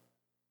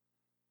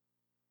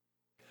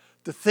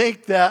 To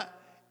think that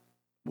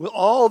with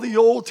all the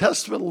Old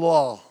Testament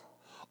law,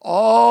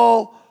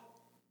 all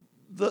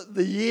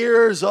the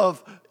years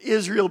of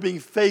Israel being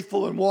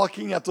faithful and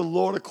walking after the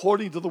Lord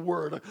according to the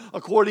word,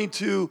 according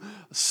to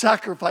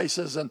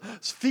sacrifices and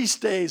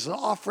feast days and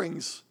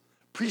offerings,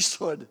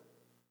 priesthood,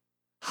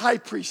 high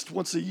priest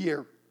once a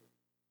year,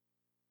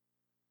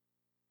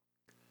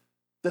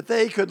 that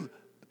they could,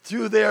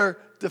 through their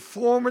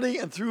deformity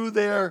and through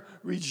their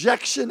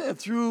rejection and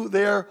through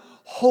their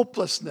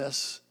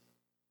hopelessness,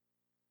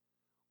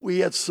 we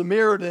had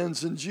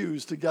Samaritans and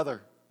Jews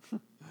together.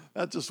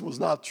 That just was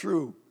not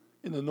true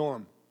in the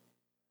norm.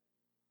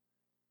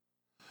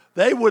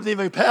 They wouldn't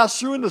even pass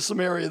through into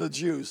Samaria, the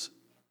Jews,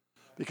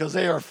 because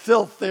they are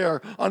filth, they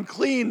are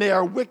unclean, they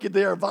are wicked,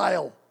 they are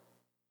vile.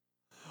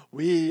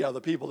 We are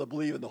the people that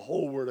believe in the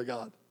whole Word of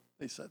God,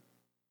 they said.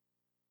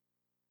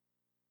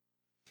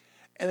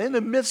 And in the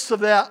midst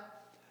of that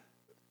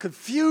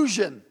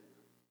confusion,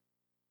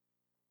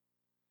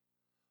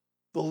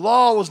 the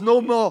law was no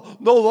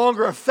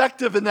longer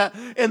effective in that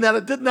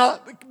it did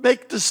not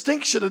make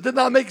distinction. It did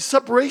not make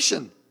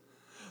separation.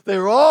 They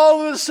were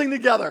all in this thing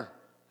together.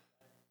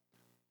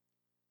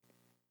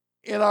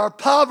 In our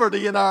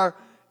poverty, in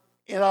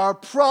our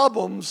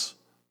problems,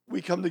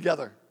 we come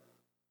together.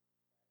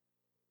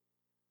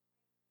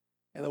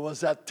 And it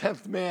was that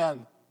 10th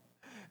man,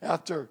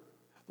 after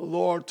the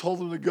Lord told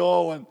them to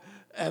go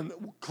and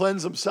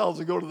cleanse themselves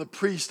and go to the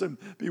priest and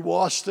be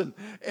washed and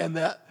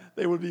that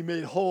they would be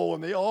made whole,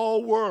 and they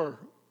all were.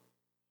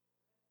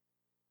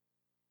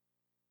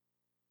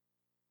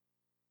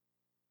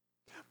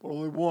 But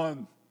only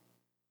one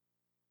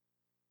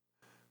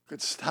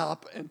could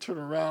stop and turn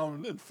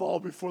around and fall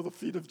before the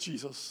feet of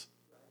Jesus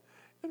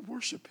and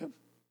worship him.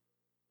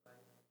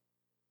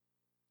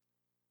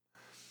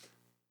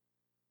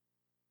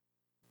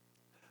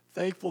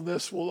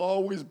 Thankfulness will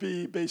always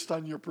be based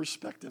on your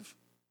perspective.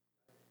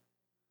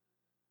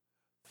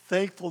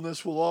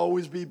 Thankfulness will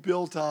always be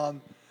built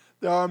on.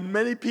 There are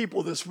many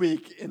people this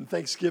week in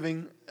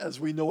Thanksgiving, as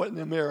we know it in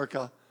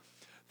America,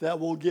 that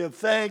will give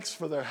thanks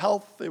for their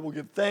health. They will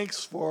give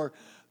thanks for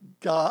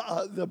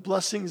God, the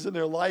blessings in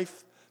their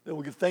life. They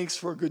will give thanks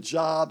for a good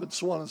job and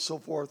so on and so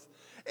forth.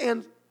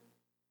 And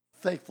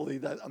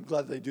thankfully, I'm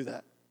glad they do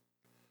that.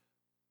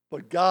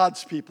 But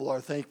God's people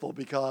are thankful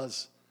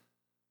because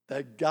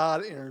that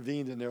God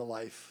intervened in their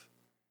life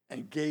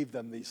and gave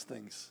them these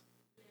things.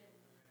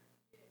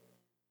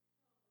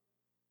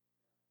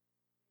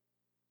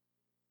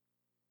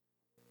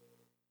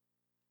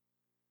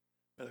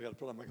 I got to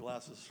put on my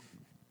glasses.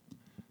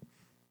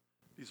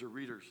 These are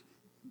readers.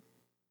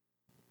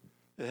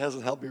 It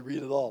hasn't helped me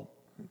read at all.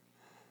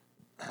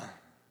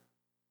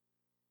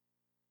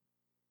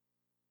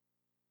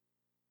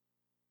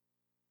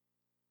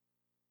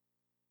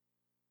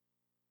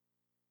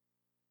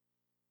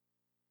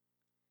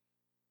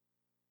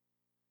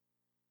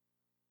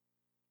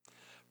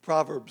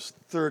 Proverbs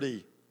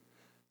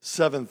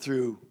 30:7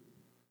 through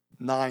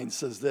 9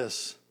 says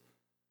this: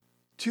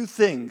 2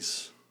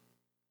 things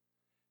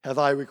have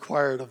I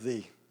required of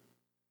thee.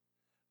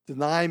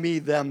 Deny me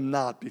them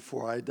not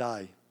before I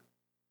die.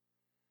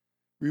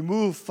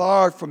 Remove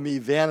far from me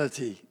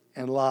vanity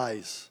and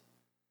lies.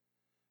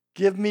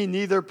 Give me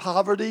neither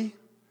poverty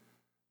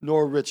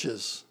nor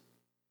riches.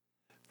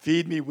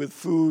 Feed me with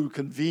food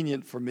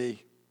convenient for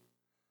me,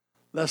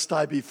 lest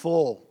I be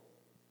full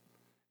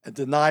and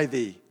deny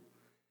thee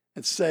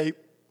and say,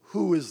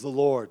 who is the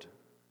Lord?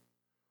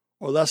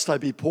 Or lest I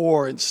be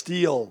poor and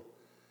steal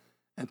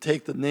and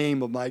take the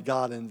name of my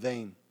God in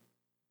vain.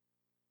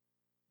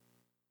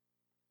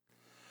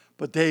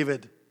 But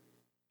David,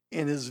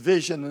 in his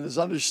vision and his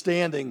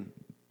understanding,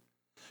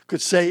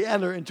 could say,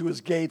 enter into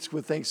his gates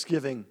with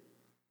thanksgiving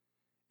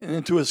and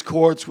into his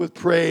courts with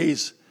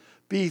praise.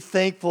 Be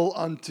thankful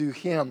unto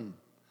him.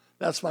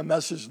 That's my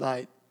message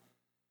tonight,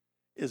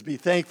 is be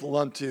thankful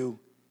unto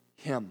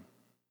him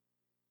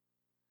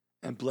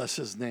and bless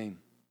his name.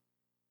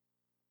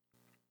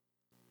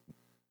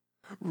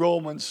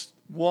 Romans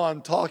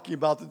 1, talking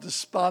about the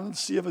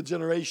despondency of a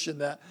generation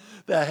that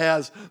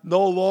has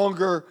no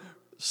longer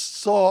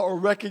saw or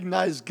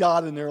recognized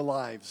God in their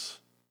lives.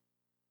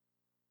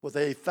 But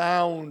they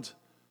found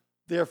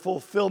their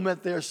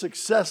fulfillment, their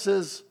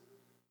successes,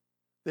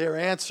 their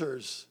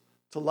answers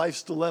to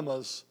life's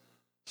dilemmas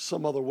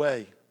some other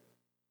way.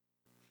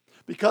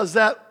 Because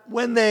that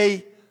when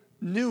they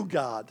knew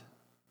God,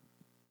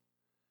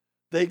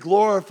 they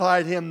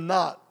glorified him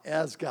not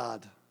as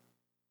God.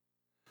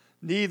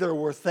 Neither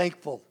were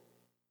thankful,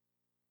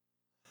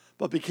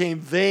 but became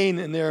vain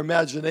in their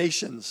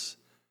imaginations,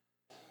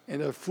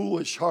 and their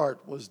foolish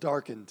heart was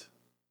darkened.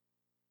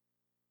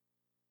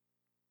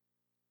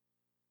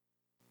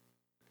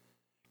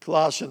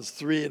 Colossians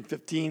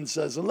 3:15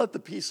 says, and let the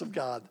peace of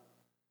God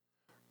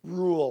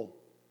rule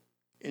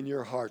in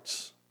your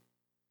hearts,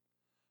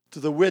 to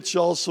the which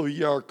also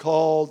ye are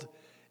called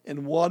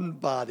in one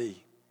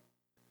body,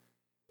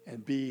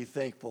 and be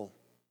thankful.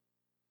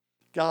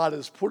 God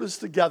has put us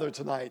together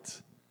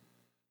tonight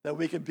that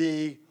we can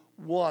be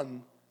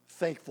one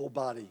thankful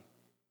body.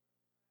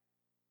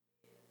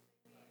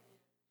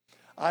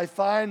 I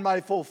find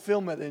my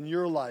fulfillment in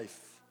your life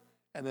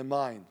and in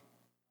mine.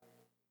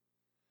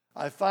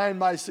 I find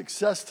my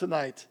success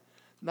tonight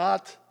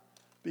not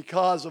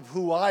because of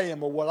who I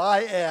am or what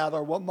I add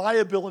or what my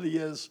ability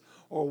is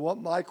or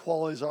what my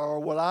qualities are or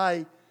what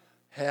I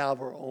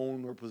have or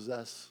own or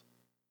possess.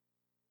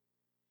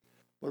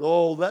 But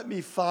oh, let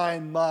me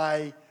find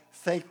my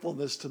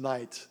thankfulness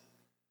tonight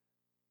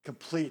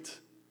complete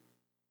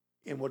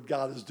in what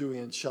God is doing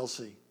in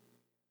Chelsea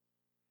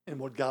and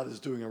what God is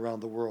doing around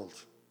the world.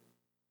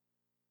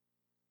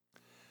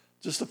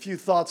 Just a few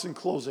thoughts in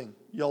closing.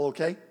 Y'all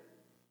okay?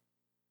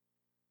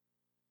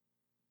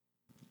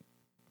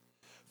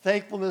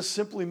 Thankfulness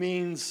simply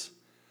means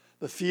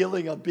the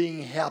feeling of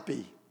being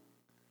happy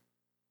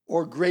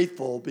or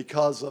grateful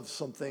because of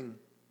something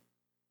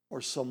or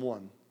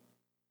someone.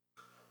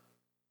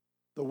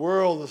 The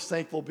world is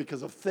thankful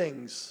because of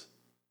things,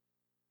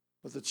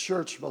 but the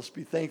church must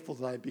be thankful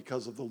tonight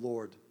because of the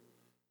Lord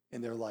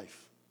in their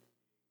life.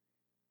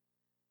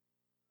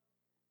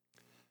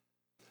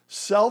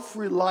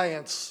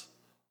 Self-reliance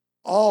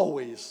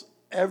always,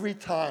 every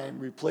time,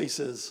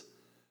 replaces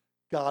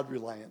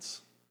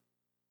God-reliance.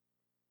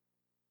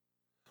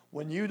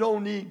 When you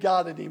don't need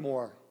God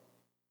anymore,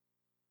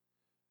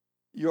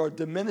 you're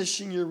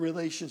diminishing your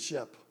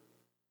relationship,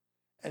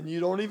 and you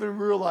don't even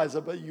realize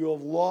it, but you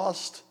have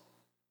lost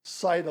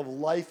sight of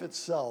life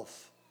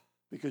itself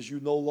because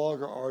you no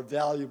longer are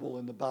valuable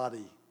in the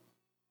body.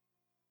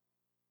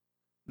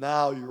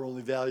 Now you're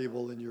only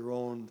valuable in your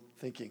own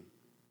thinking.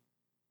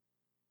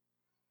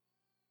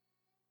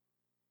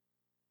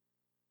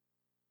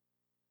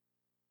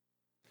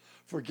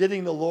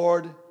 Forgetting the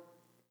Lord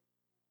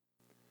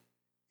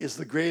is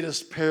the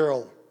greatest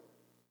peril,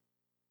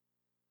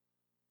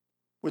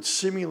 which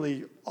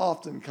seemingly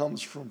often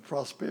comes from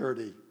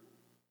prosperity,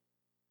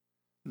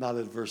 not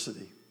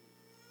adversity.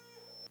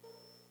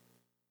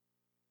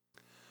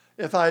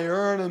 If I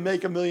earn and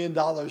make $1 million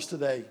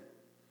today,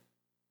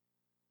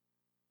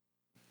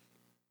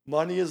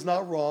 money is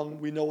not wrong.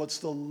 We know it's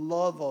the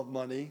love of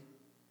money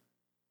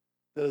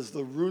that is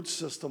the root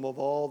system of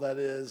all that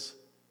is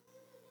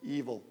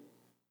evil.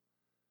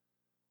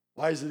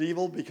 Why is it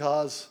evil?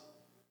 Because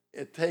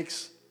it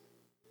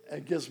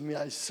gives me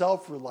a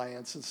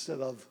self-reliance instead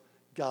of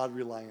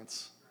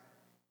God-reliance.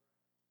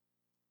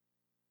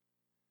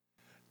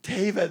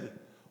 David,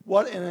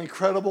 what an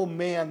incredible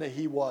man that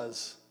he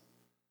was.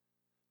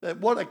 That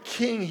what a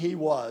king he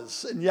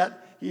was, and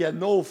yet he had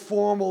no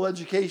formal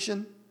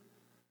education.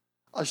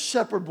 A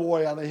shepherd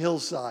boy on a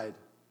hillside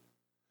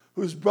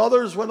whose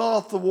brothers went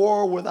off to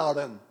war without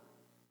him.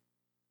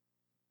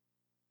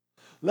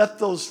 Left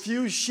those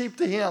few sheep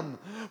to him,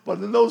 but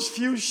in those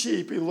few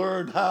sheep he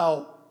learned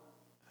how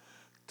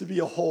to be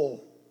a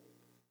whole.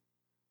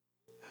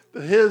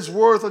 That his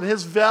worth and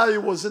his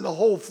value was in the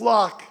whole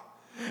flock.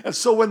 And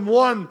so when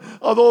one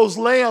of those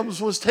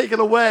lambs was taken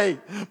away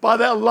by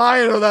that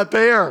lion or that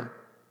bear,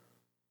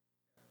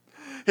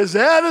 his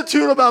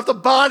attitude about the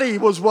body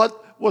was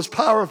what was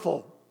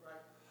powerful.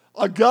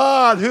 A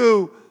God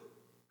who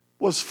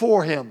was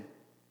for him.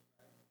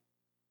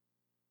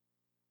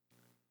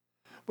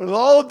 But in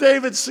all of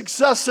David's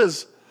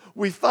successes,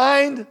 we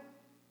find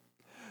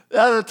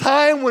that at a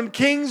time when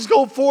kings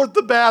go forth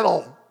to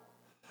battle,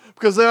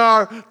 because there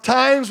are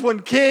times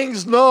when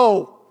kings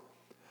know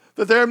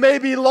that there may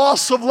be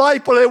loss of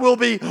life, but it will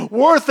be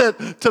worth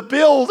it to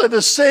build and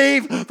to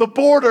save the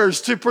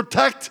borders, to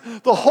protect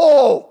the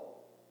whole.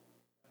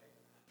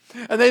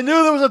 And they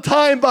knew there was a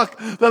time, Buck,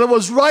 that it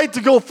was right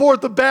to go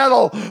forth to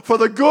battle for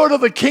the good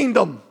of the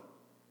kingdom.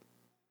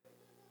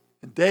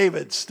 And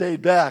David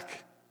stayed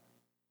back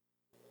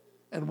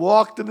and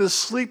walked in his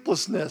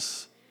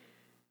sleeplessness,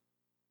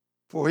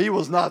 for he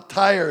was not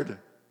tired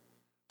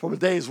from a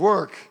day's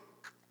work.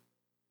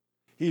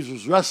 He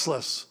was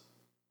restless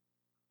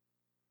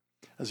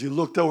as he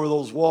looked over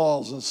those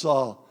walls and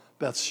saw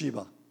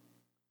Bathsheba.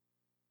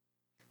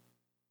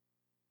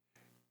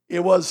 It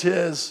was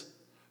his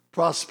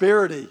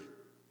prosperity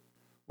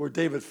where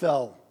David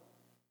fell,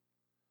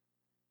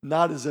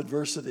 not his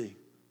adversity.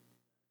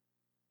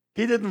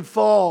 He didn't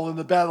fall in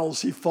the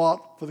battles he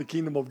fought for the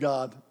kingdom of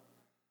God.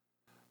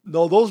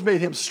 No, those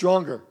made him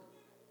stronger.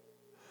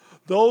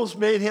 Those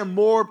made him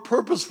more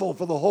purposeful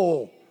for the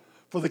whole,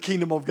 for the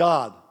kingdom of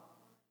God.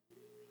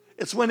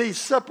 It's when he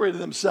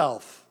separated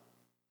himself,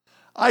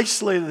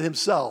 isolated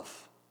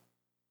himself,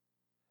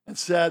 and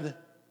said,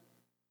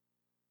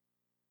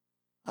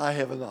 I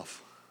have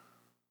enough.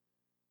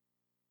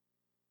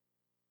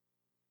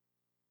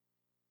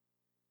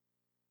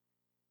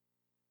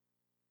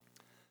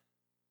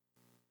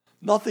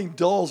 Nothing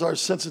dulls our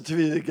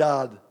sensitivity to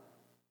God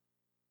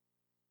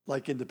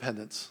like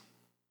independence.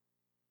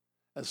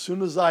 As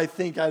soon as I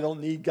think I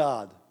don't need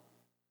God,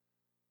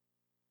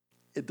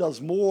 it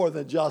does more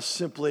than just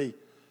simply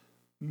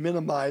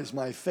minimize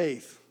my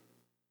faith,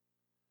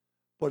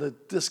 but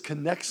it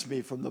disconnects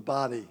me from the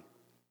body.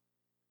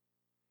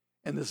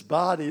 And this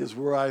body is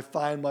where I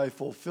find my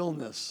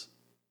fulfillment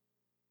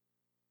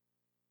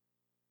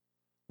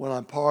when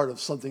I'm part of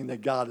something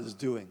that God is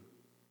doing.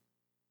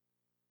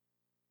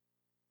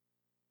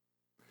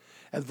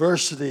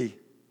 Adversity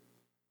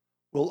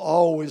will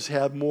always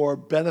have more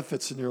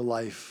benefits in your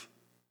life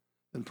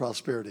than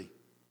prosperity.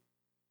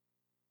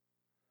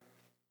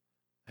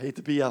 I hate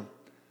to be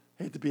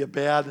a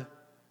bad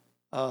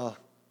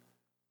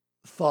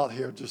thought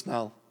here just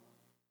now.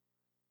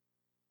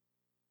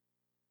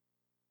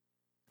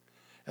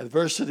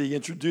 Adversity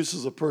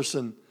introduces a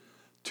person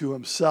to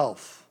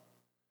himself,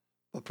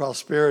 but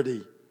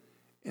prosperity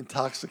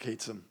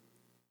intoxicates him.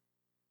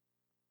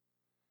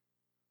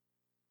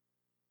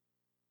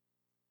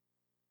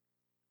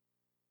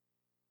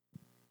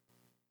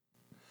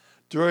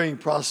 During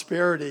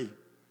prosperity,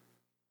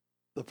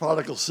 the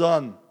prodigal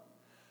son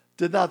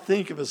did not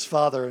think of his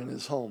father and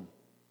his home,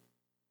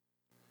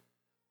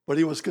 but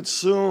he was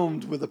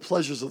consumed with the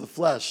pleasures of the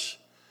flesh.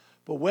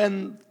 But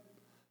when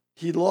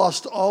he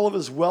lost all of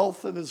his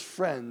wealth and his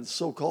friends,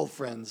 so-called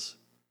friends,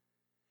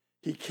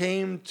 he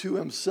came to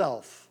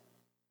himself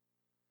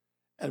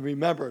and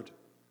remembered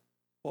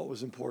what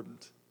was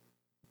important.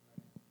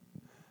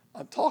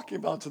 I'm talking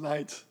about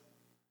tonight,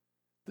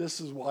 this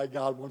is why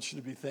God wants you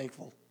to be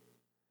thankful.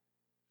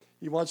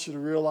 He wants you to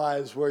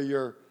realize where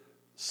your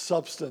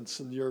substance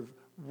and your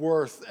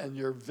worth and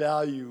your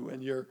value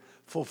and your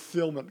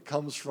fulfillment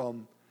comes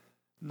from,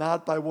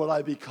 not by what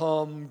I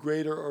become,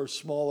 greater or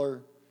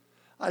smaller.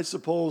 I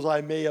suppose I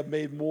may have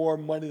made more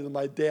money than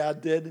my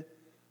dad did,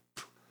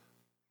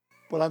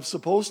 but I'm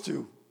supposed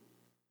to.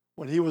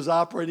 When he was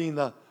operating in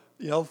the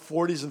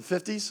 40s and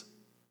 50s,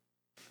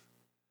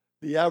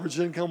 the average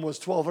income was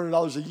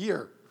 $1,200 a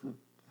year.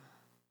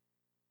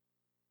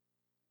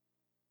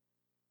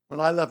 When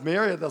I left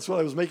Marriott, that's what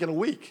I was making a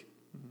week.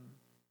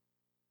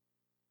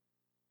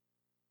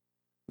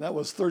 That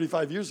was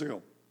 35 years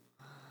ago.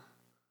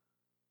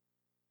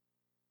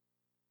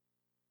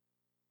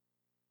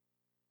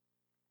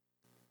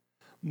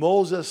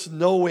 Moses,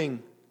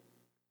 knowing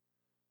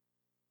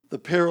the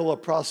peril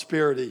of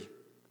prosperity,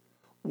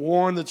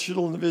 warned the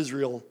children of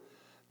Israel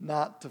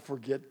not to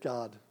forget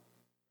God.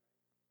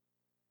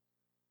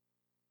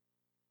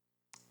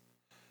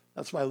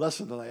 That's my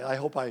lesson tonight. I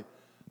hope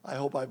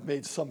I've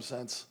made some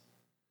sense.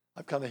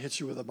 I've kind of hit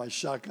you with my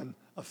shotgun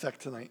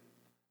effect tonight.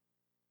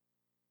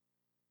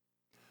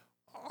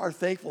 Our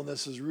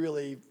thankfulness is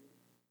really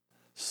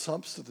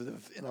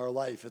substantive in our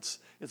life.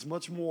 It's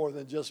much more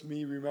than just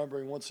me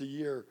remembering once a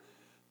year,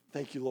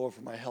 thank you, Lord,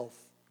 for my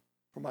health,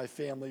 for my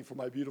family, for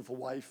my beautiful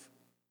wife.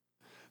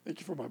 Thank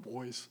you for my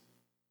boys.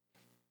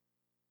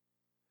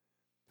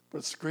 But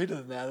it's greater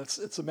than that.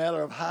 It's a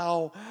matter of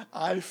how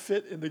I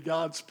fit into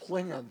God's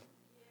plan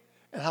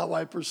and how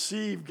I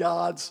perceive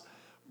God's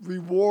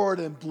reward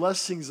and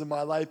blessings in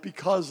my life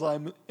because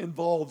I'm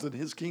involved in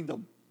His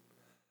kingdom.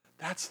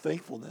 That's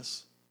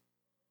thankfulness.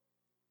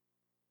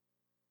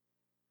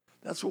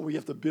 That's what we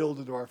have to build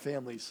into our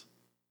families.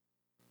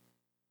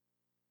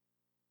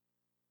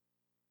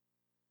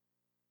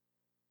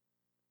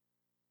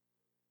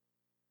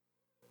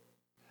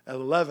 At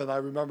 11, I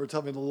remember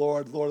telling the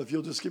Lord, if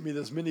you'll just give me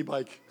this mini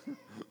bike,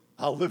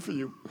 I'll live for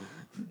you.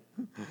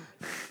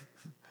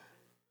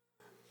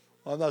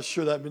 I'm not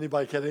sure that mini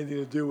bike had anything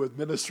to do with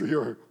ministry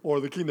or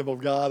the kingdom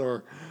of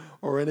God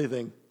or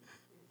anything.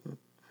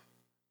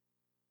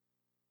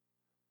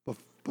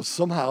 But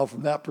somehow,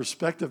 from that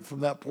perspective, from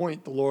that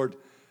point, the Lord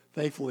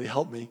thankfully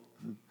helped me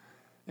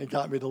and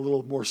got me to a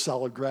little more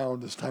solid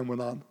ground as time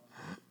went on.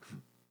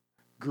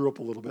 Grew up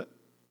a little bit.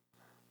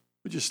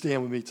 Would you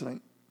stand with me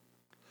tonight?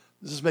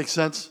 Does this make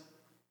sense?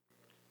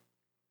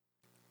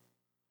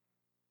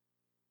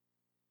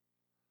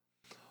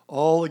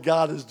 All that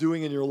God is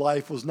doing in your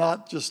life was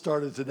not just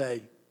started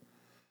today.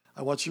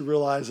 I want you to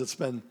realize it's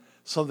been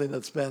something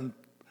that's been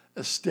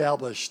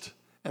established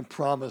and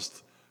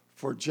promised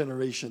for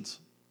generations.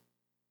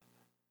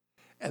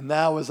 And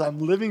now as I'm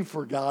living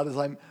for God, as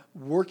I'm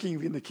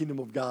working in the kingdom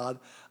of God,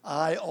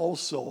 I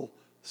also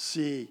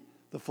see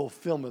the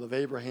fulfillment of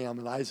Abraham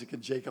and Isaac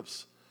and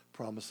Jacob's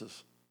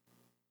promises.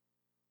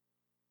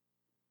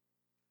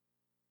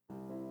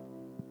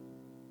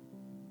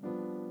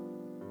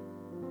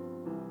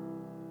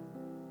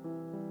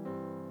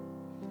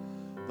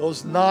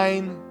 Those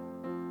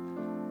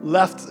 9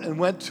 left and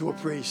went to a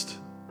priest.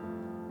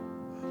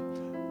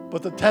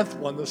 But the 10th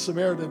one, the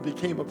Samaritan,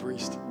 became a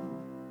priest.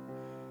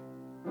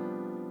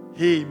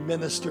 He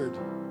ministered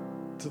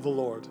to the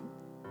Lord.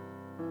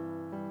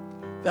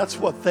 That's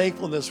what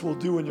thankfulness will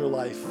do in your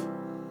life.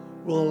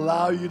 Will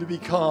allow you to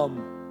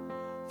become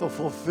the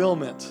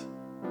fulfillment.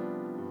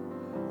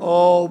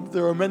 Oh,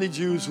 there are many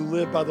Jews who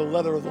lived by the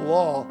letter of the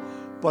law,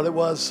 but it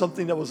was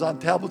something that was on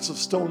tablets of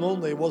stone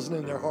only. It wasn't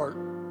in their heart.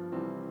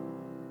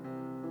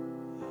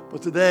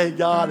 But today,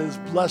 God has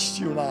blessed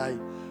you and I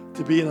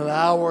to be in an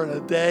hour and a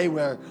day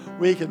where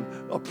we can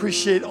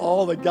appreciate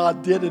all that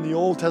God did in the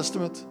Old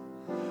Testament.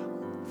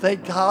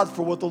 Thank God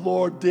for what the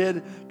Lord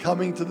did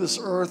coming to this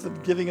earth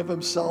and giving of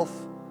himself.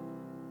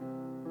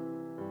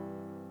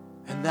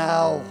 And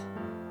now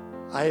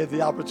I have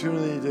the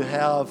opportunity to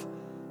have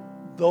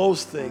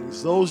those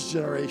things, those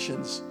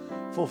generations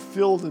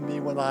fulfilled in me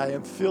when I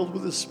am filled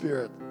with the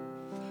Spirit,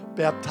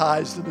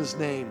 baptized in his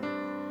name,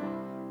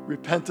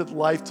 repented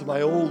life to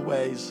my old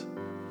ways,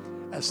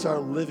 and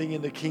start living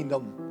in the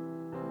kingdom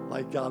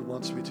like God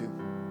wants me to.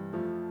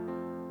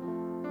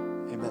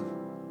 Amen.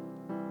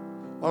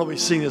 Why don't we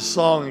sing this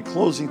song in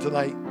closing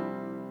tonight?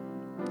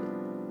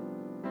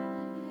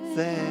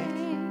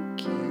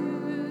 Thank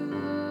you,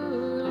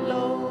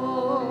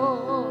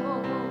 Lord.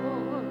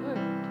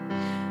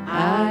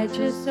 I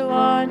just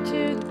want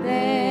to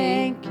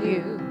thank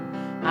you.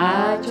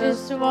 I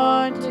just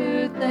want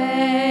to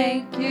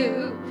thank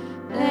you.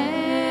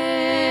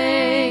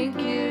 Thank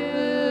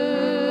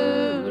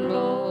you,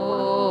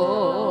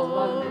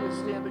 Lord.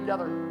 Stand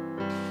together.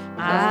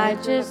 I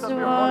just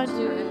want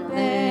to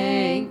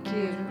thank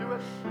you.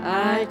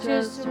 I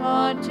just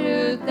want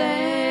to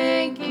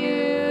thank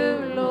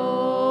you,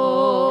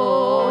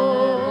 Lord.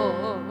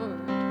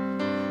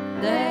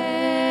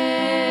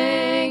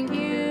 Thank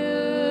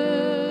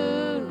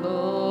you,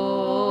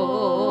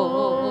 Lord.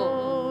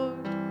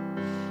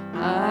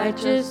 I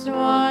just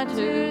want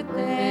to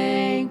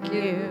thank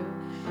you.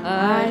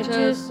 I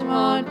just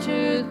want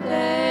to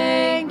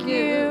thank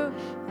you.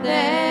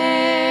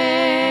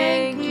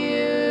 Thank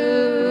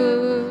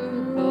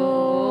you,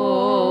 Lord.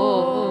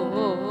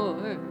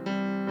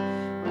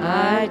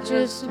 I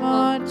just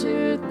want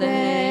to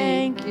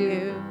thank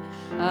you.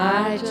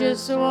 I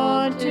just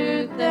want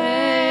to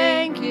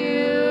thank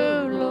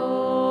you,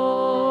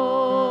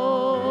 Lord.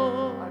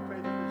 I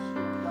pray that this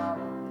year, God,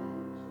 will be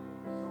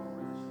so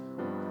rich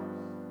to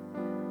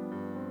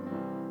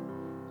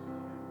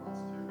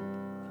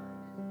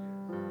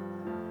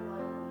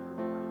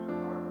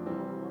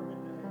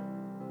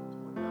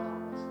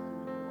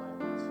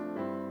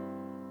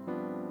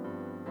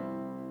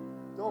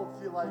don't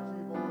feel like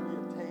you've already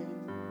attained,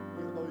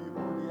 even though you've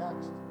already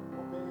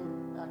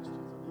obeyed Acts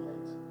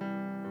 2:38.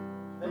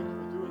 Thank you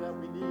for doing that.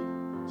 We need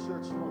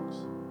church folks.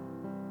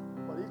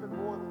 But even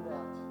more than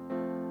that,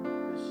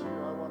 this year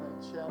I want to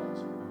challenge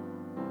you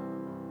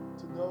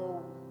to know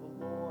the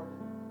Lord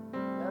in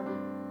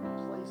every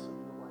place of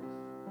your life.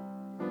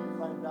 You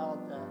find out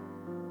that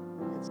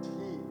it's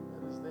He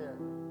that is there.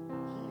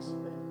 He's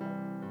faithful.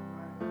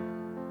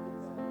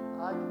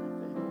 Amen. I can be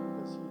faithful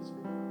because He's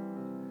faithful.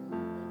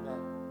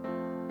 Amen.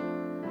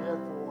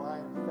 Therefore, I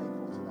am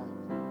thankful tonight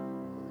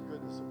for the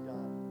goodness of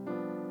God.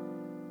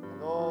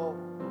 And oh,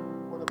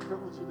 what a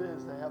privilege it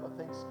is to have a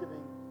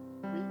Thanksgiving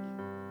week.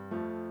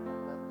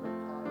 Have a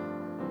great time.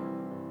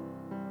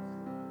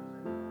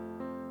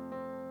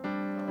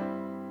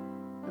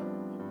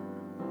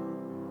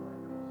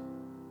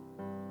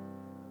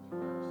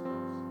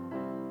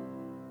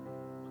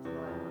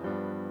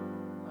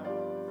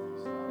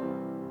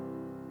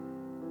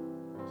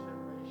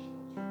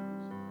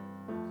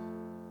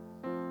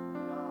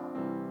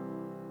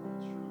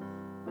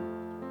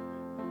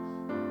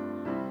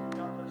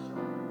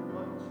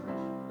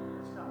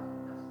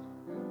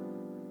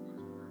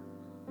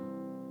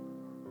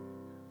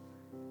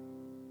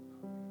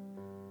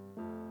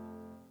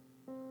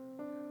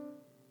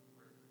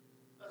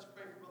 Let's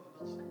pray for Brother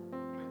Nelson.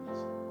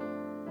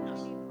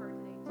 Yes.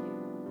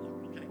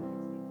 Okay.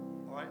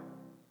 All right.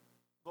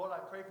 Lord, I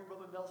pray for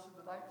Brother Nelson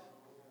tonight.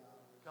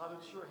 God,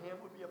 that your hand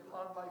would be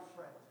upon my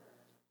friend.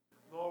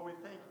 Lord, we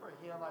thank you for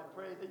him. I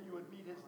pray that you would meet his